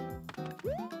skill.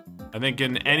 I think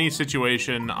in any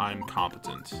situation, I'm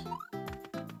competent.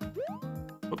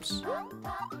 Oops.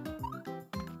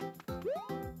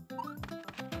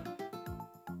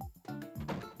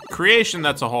 Creation,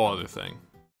 that's a whole other thing.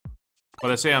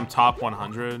 But I say I'm top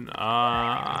 100,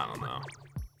 I don't know.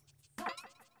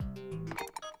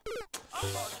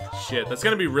 Shit, that's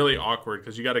gonna be really awkward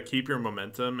because you gotta keep your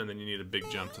momentum and then you need a big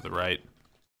jump to the right.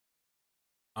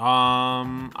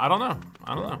 I don't know.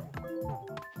 I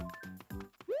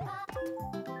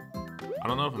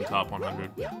don't know if I'm top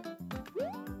 100.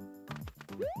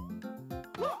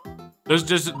 There's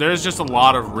just a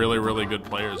lot of really good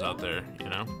players out there, you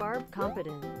know? Barb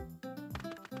competent.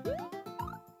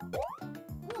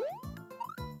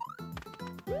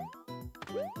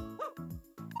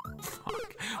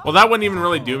 Well, that wouldn't even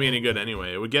really do me any good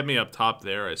anyway. It would get me up top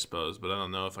there, I suppose, but I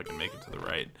don't know if I can make it to the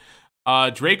right.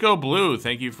 Draco Blue,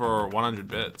 thank you for 100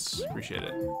 bits. Appreciate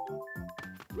it.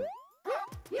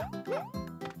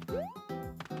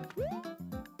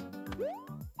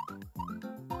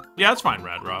 Yeah, that's fine,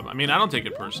 Rad Rob. I mean, I don't take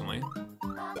it personally.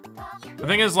 The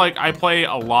thing is, like, I play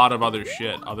a lot of other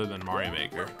shit other than Mario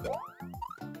Maker.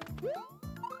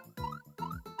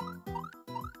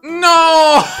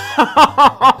 No!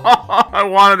 I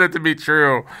wanted it to be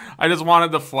true. I just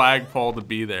wanted the flagpole to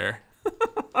be there.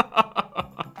 I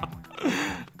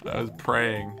was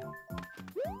praying.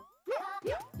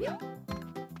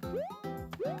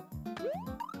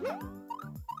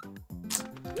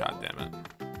 God damn it.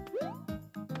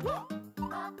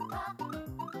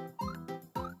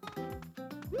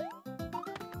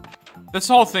 This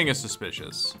whole thing is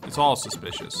suspicious. It's all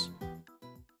suspicious.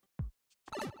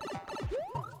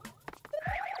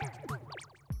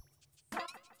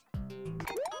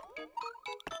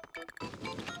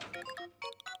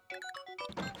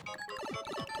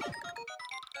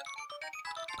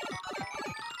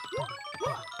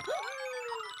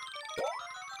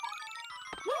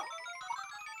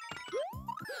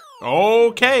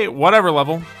 Okay, whatever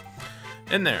level.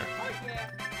 In there.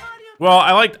 Well,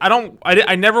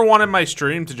 I never wanted my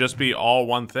stream to just be all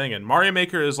one thing, and Mario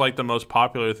Maker is like the most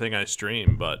popular thing I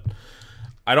stream, but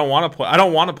I don't want to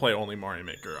play only Mario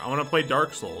Maker. I want to play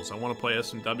Dark Souls. I want to play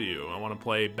SMW. I want to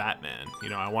play Batman. You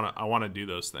know, I want to do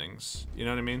those things. You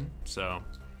know what I mean? So,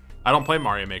 I don't play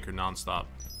Mario Maker nonstop.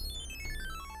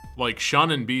 Like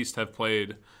Shun and Beast have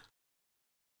played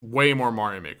way more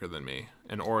Mario Maker than me,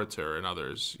 and Orator and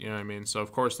others. You know what I mean? So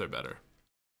of course they're better.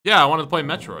 Yeah, I wanted to play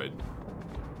Metroid.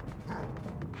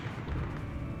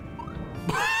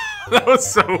 That was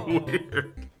so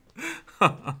weird.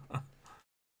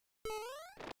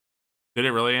 Did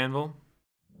it really, Anvil?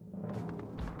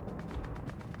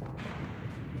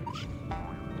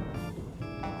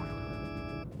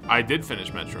 I did finish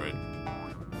Metroid.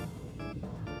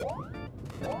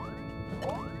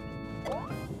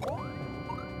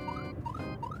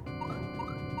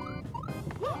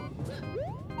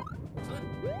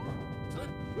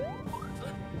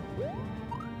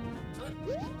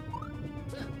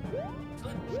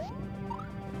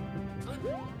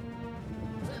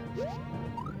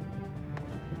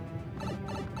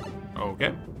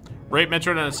 Okay. Rate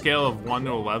Metroid on a scale of 1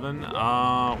 to 11.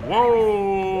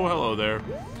 Whoa! Hello there.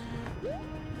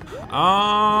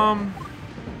 Uh-oh.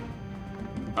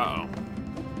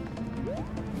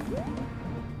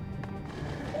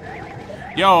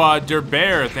 Yo,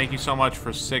 Derbear, thank you so much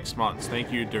for 6 months.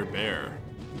 Thank you, Derbear.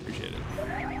 Appreciate it.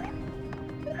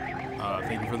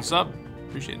 Thank you for the sub.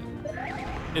 Appreciate it.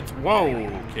 It's... Whoa,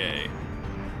 okay.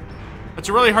 That's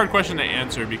a really hard question to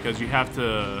answer because you have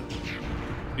to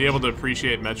be able to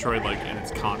appreciate Metroid, like, in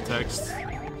its context.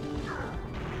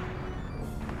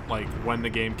 Like, when the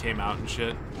game came out and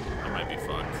shit. I might be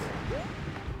fucked.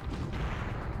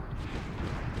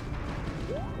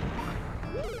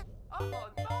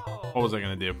 What was I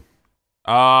gonna do?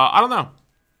 I don't know.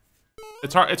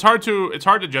 It's hard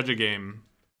to judge a game.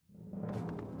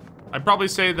 I'd probably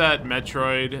say that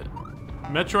Metroid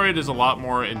is a lot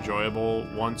more enjoyable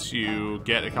once you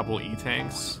get a couple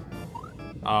E-tanks.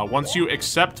 Once you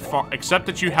accept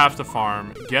that you have to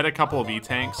farm, get a couple of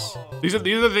E-tanks. These are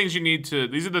the things you need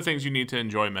to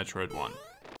enjoy Metroid 1.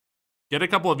 Get a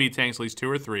couple of E-tanks, at least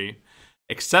 2 or 3.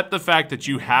 Accept the fact that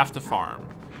you have to farm.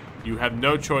 You have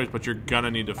no choice, but you're gonna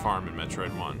need to farm in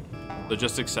Metroid 1. So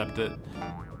just accept it.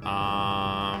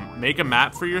 Make a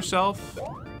map for yourself.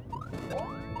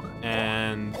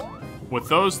 And with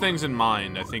those things in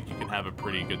mind, I think you can have a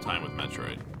pretty good time with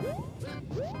Metroid.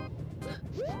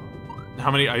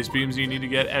 How many ice beams do you need to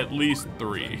get? At least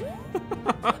 3.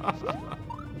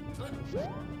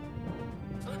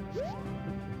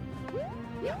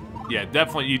 Yeah,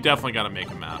 definitely. You definitely got to make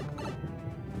a map.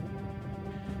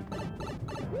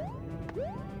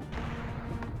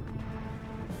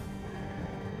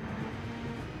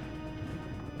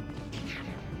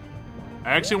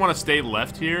 I actually want to stay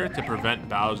left here to prevent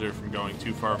Bowser from going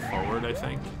too far forward, I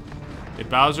think. If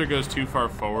Bowser goes too far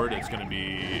forward, it's going to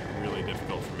be really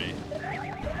difficult for me.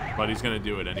 But he's going to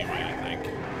do it anyway, I think.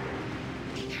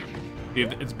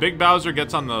 If it's Big Bowser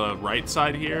gets on the right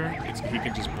side here, he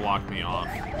can just block me off.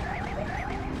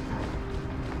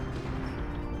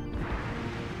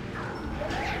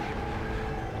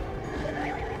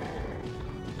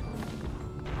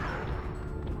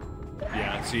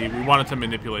 Yeah, see, we wanted to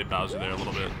manipulate Bowser there a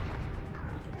little bit.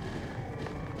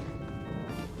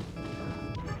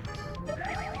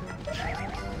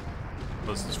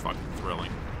 This is fucking thrilling.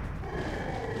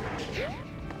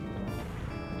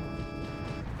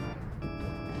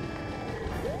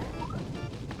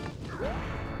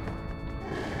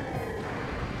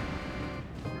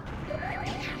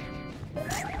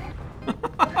 The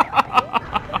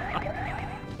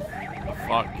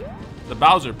fuck? The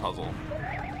Bowser puzzle.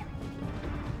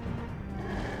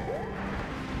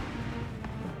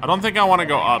 I don't think I want to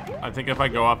go up. I think if I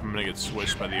go up, I'm gonna get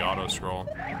swished by the auto scroll.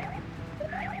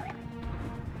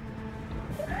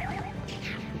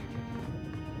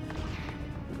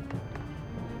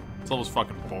 This level's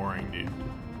fucking boring, dude.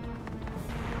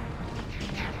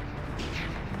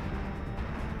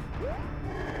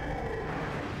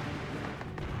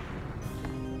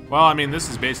 Well, I mean, this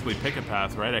is basically pick a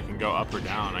path, right? I can go up or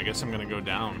down. I guess I'm gonna go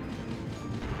down.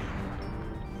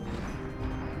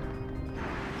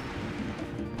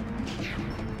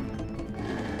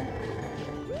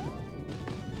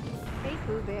 Hey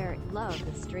Pooh Bear, love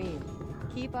the stream.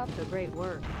 Keep up the great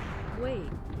work.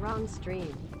 Wait, wrong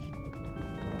stream.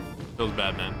 Feels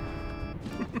bad, man.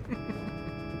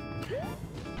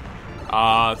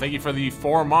 Thank you for the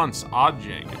 4 months, Odd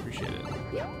Jank. I appreciate it.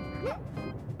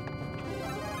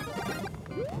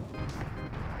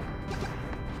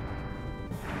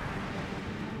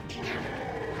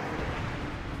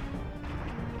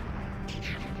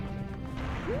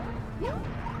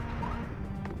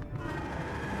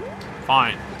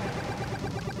 Fine.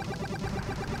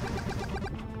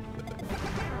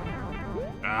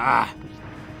 Ah.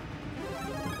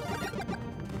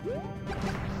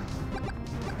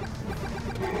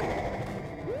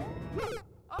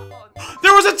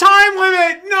 There was a time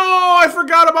limit! No, I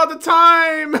forgot about the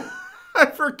time! I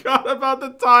forgot about the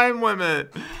time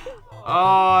limit.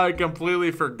 Oh, I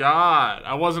completely forgot.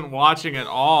 I wasn't watching at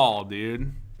all,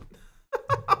 dude.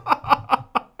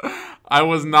 I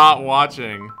was not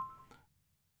watching.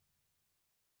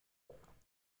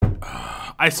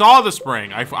 I saw the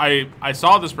spring. I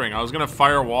saw the spring. I was gonna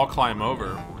fire wall climb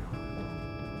over.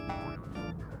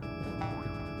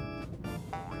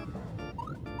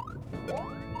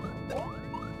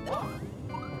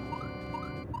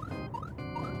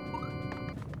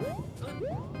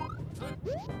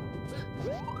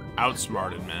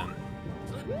 outsmarted, man.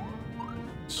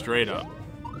 Straight up.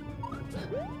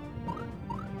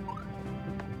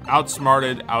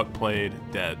 Outsmarted, outplayed,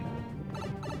 dead.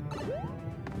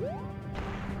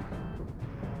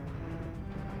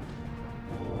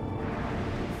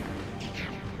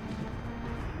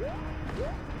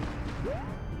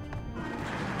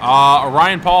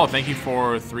 Orion Paul, thank you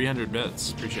for 300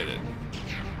 bits. Appreciate it.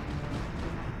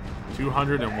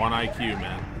 201 IQ,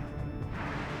 man.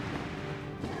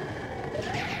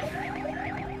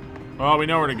 Well, we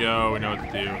know where to go. We know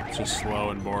what to do. It's just slow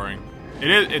and boring.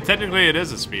 Technically, it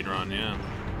is a speed run, yeah.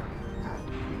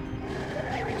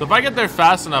 So if I get there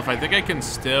fast enough, I think I can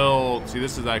still... See,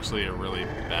 this is actually a really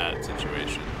bad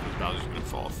situation. Bowser's gonna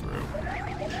fall through.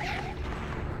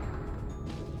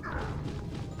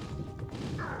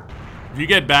 If you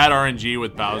get bad RNG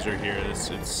with Bowser here,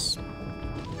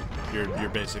 you're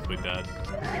basically dead.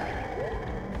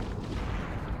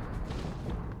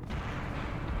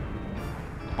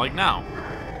 Like now.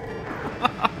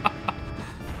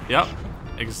 Yep.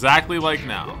 Exactly like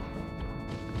now.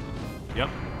 Yep.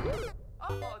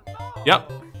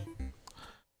 Yep.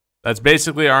 That's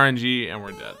basically RNG and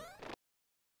we're dead.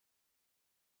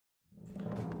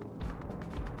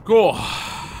 Cool.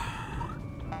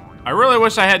 I really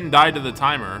wish I hadn't died to the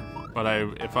timer, but I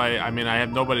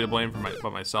have nobody to blame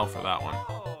but myself for that one.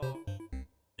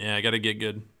 Yeah, I gotta get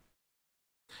good.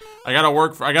 I gotta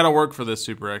work for this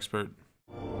super expert.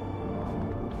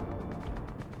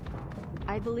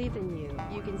 I believe in you.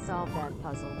 You can solve that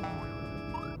puzzle.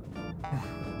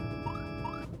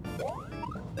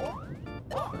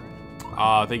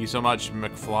 Thank you so much,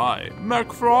 McFly.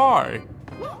 McFly!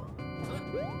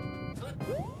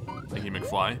 Thank you,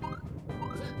 McFly.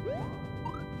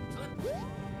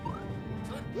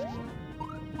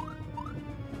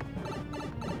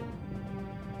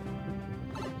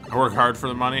 I work hard for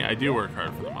the money. I do work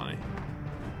hard for the money.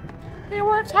 He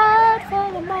works hard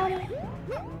for the money.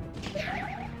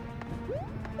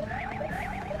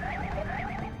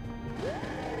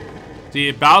 See,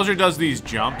 if Bowser does these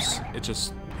jumps,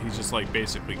 he's just like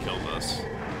basically killed us.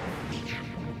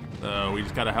 So we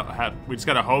just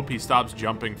gotta hope he stops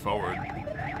jumping forward.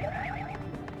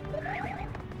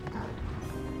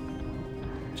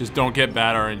 Just don't get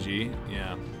bad RNG.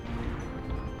 Yeah.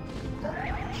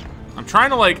 I'm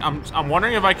trying to like, I'm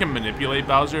wondering if I can manipulate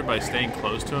Bowser by staying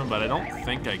close to him, but I don't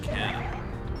think I can.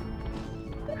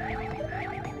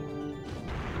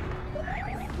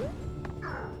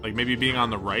 Like maybe being on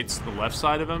the left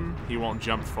side of him, he won't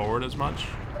jump forward as much.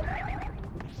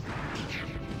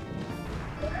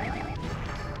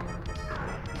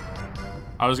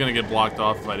 I was gonna get blocked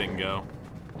off if I didn't go.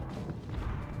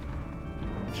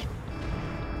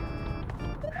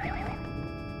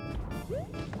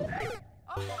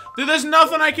 Dude, there's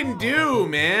nothing I can do,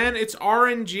 man. It's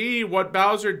RNG what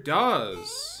Bowser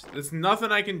does. There's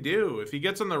nothing I can do. If he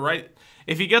gets on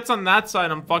that side,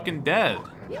 I'm fucking dead.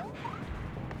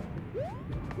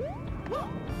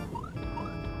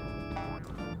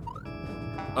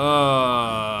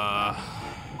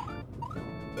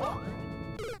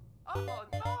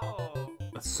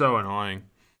 That's so annoying.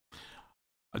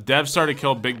 A dev started to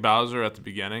kill Big Bowser at the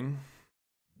beginning.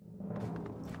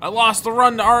 I lost the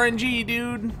run to RNG,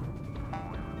 dude.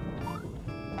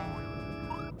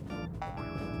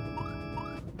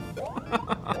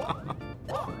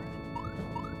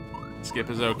 Skip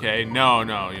is okay. No.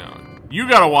 You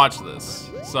gotta watch this.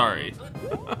 Sorry.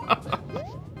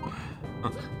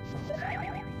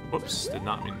 Whoops, did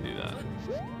not mean to do that.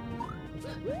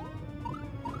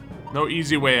 No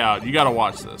easy way out. You gotta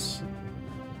watch this.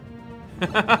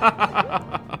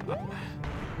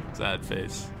 Sad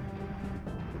face.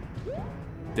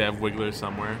 Dev Wiggler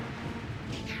somewhere.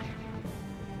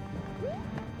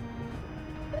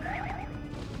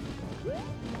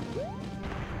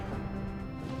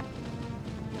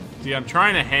 See, I'm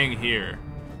trying to hang here.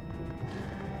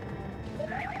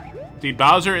 See,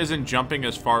 Bowser isn't jumping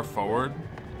as far forward.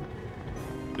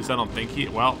 At least I don't think he...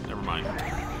 Well, never mind.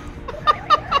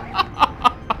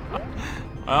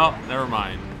 Well, never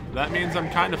mind. That means I'm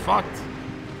kind of fucked.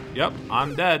 Yep,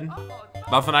 I'm dead.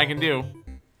 Nothing I can do.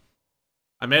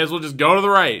 I may as well just go to the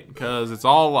right, because it's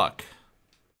all luck.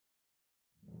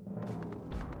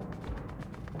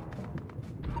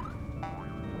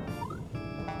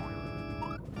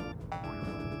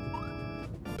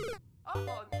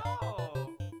 Oh, no.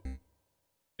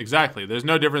 Exactly. There's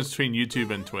no difference between YouTube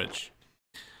and Twitch.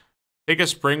 Take a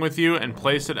spring with you and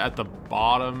place it at the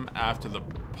bottom after the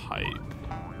pipe.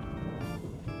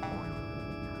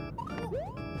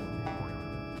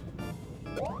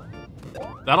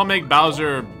 That'll make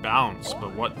Bowser bounce,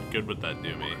 but what good would that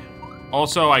do me?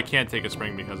 Also, I can't take a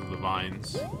spring because of the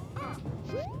vines.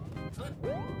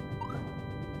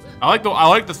 I like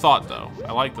the thought though.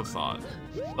 I like the thought.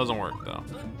 Doesn't work though.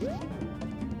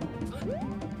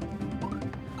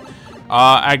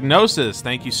 Agnosis,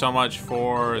 thank you so much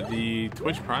for the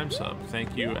Twitch Prime sub.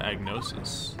 Thank you,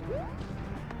 Agnosis.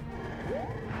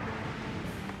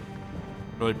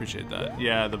 Really appreciate that.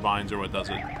 Yeah, the vines are what does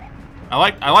it. I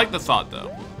like the thought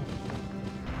though.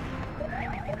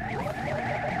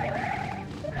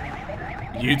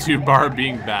 YouTube bar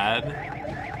being bad.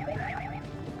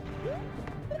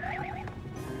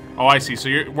 Oh, I see. So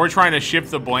we're trying to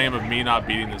shift the blame of me not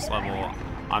beating this level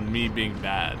on me being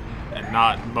bad and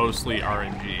not mostly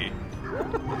RNG.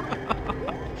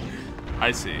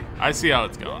 I see. I see how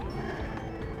it's going.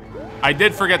 I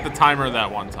did forget the timer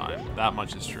that one time. That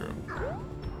much is true.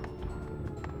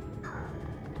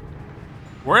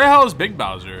 Where the hell is Big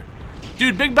Bowser?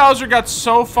 Dude, Big Bowser got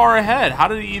so far ahead. How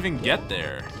did he even get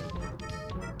there?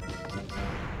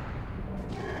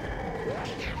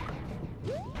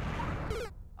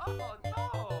 Oh no!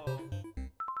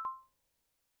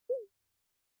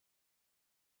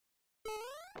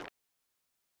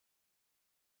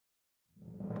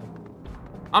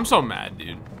 I'm so mad,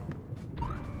 dude.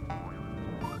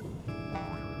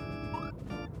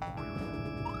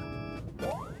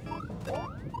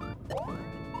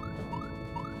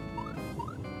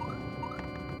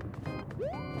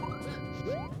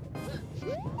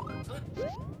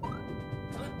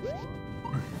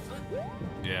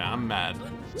 Yeah, I'm mad.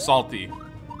 Salty.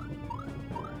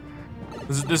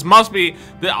 This must be,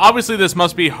 obviously this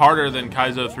must be harder than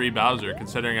Kaizo 3 Bowser,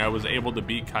 considering I was able to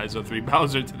beat Kaizo 3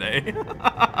 Bowser today.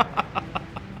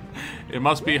 It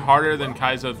must be harder than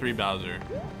Kaizo 3 Bowser.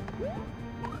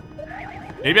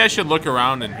 Maybe I should look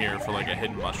around in here for like a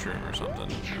hidden mushroom or something.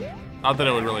 Not that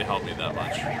it would really help me that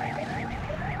much.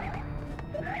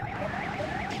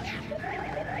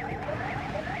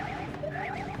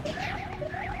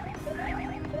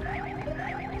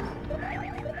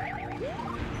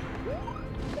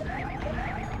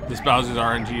 This Bowser's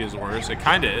RNG is worse. It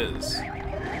kinda is.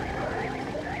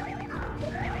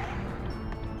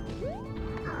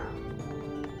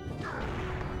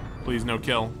 Please no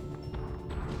kill.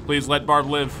 Please let Barb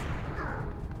live.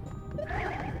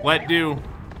 Let do.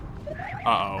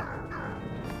 Uh-oh.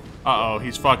 Uh-oh,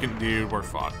 he's fucking, dude, we're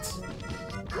fucked.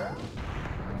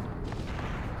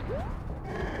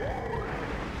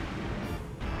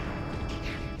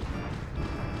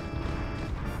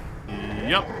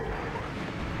 Yep.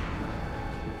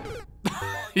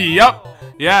 Yep.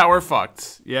 Yeah, we're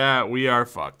fucked. Yeah, we are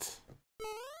fucked.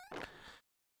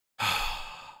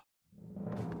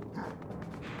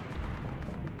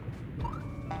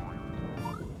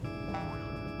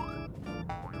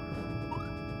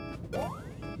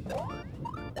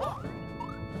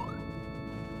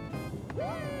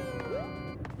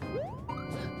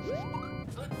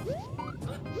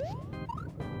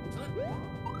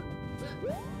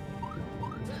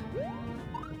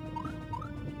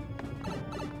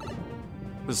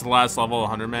 This is the last level,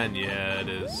 100 man. Yeah, it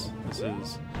is.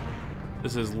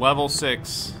 This is level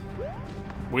 6.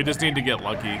 We just need to get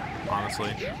lucky,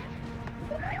 honestly.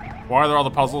 Why are all the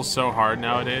puzzles so hard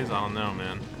nowadays? I don't know,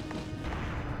 man.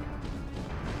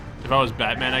 If I was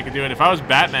Batman, I could do it. If I was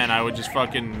Batman, I would just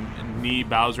fucking knee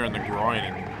Bowser in the groin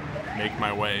and make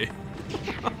my way.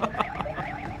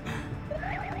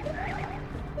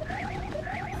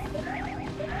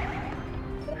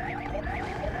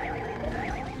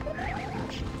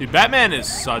 Dude, Batman is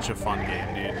such a fun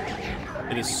game,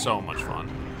 dude. It is so much fun.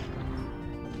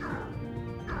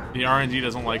 The RNG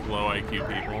doesn't like low IQ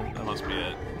people. That must be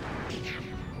it.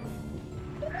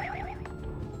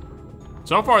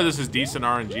 So far, this is decent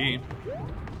RNG.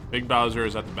 Big Bowser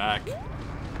is at the back.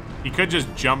 He could just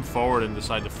jump forward and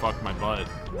decide to fuck my butt.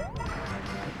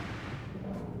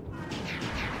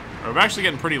 We're actually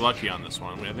getting pretty lucky on this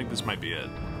one. I think this might be it.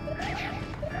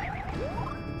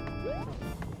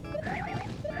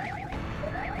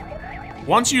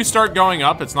 Once you start going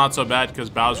up, it's not so bad because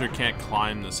Bowser can't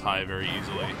climb this high very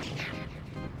easily.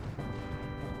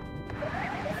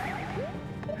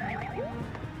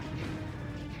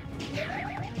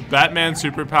 Batman's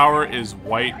superpower is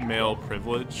white male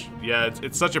privilege. Yeah,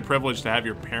 it's such a privilege to have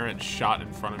your parents shot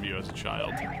in front of you as a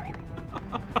child.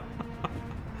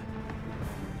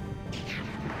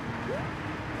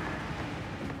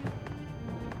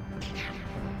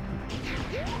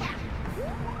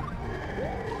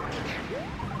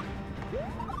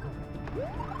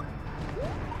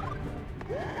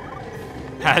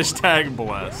 Hashtag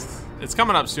blessed. It's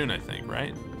coming up soon, I think,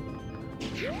 right?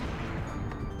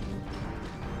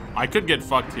 I could get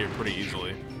fucked here pretty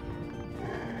easily.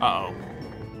 Uh-oh.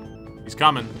 He's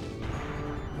coming.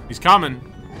 He's coming.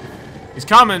 He's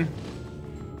coming.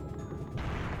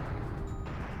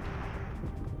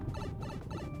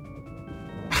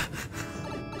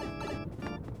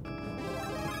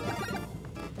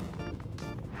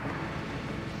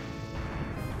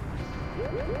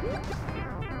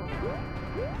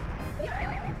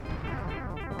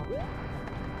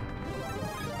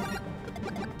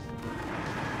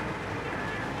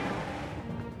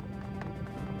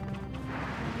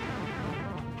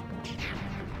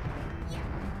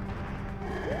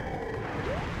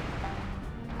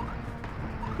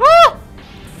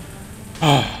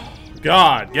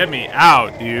 God, get me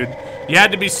out, dude. You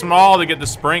had to be small to get the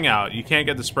spring out. You can't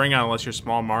get the spring out unless you're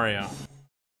small Mario.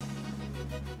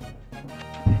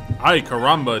 Ay,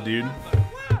 caramba, dude.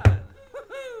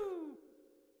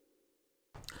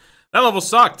 That level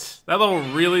sucked. That level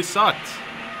really sucked.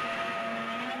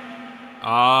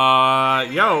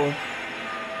 Yo.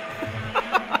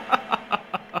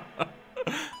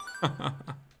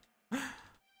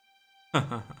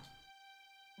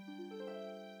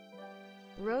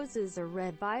 Roses are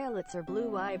red, violets are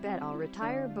blue. I bet I'll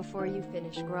retire before you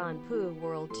finish Grand Poo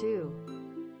World 2.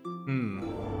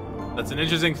 That's an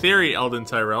interesting theory, Eldon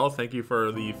Tyrell. Thank you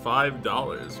for the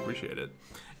 $5. Appreciate it.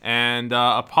 And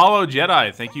Apollo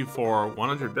Jedi, thank you for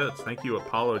 100 bits. Thank you,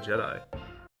 Apollo Jedi.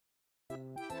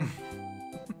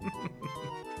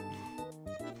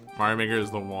 Mario Maker is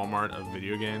the Walmart of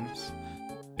video games.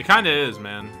 It kinda is,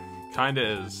 man.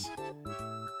 Kinda is.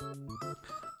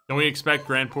 Can we expect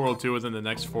Grand Poo World 2 within the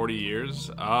next 40 years?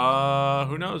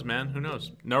 Who knows, man? Who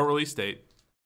knows? No release date.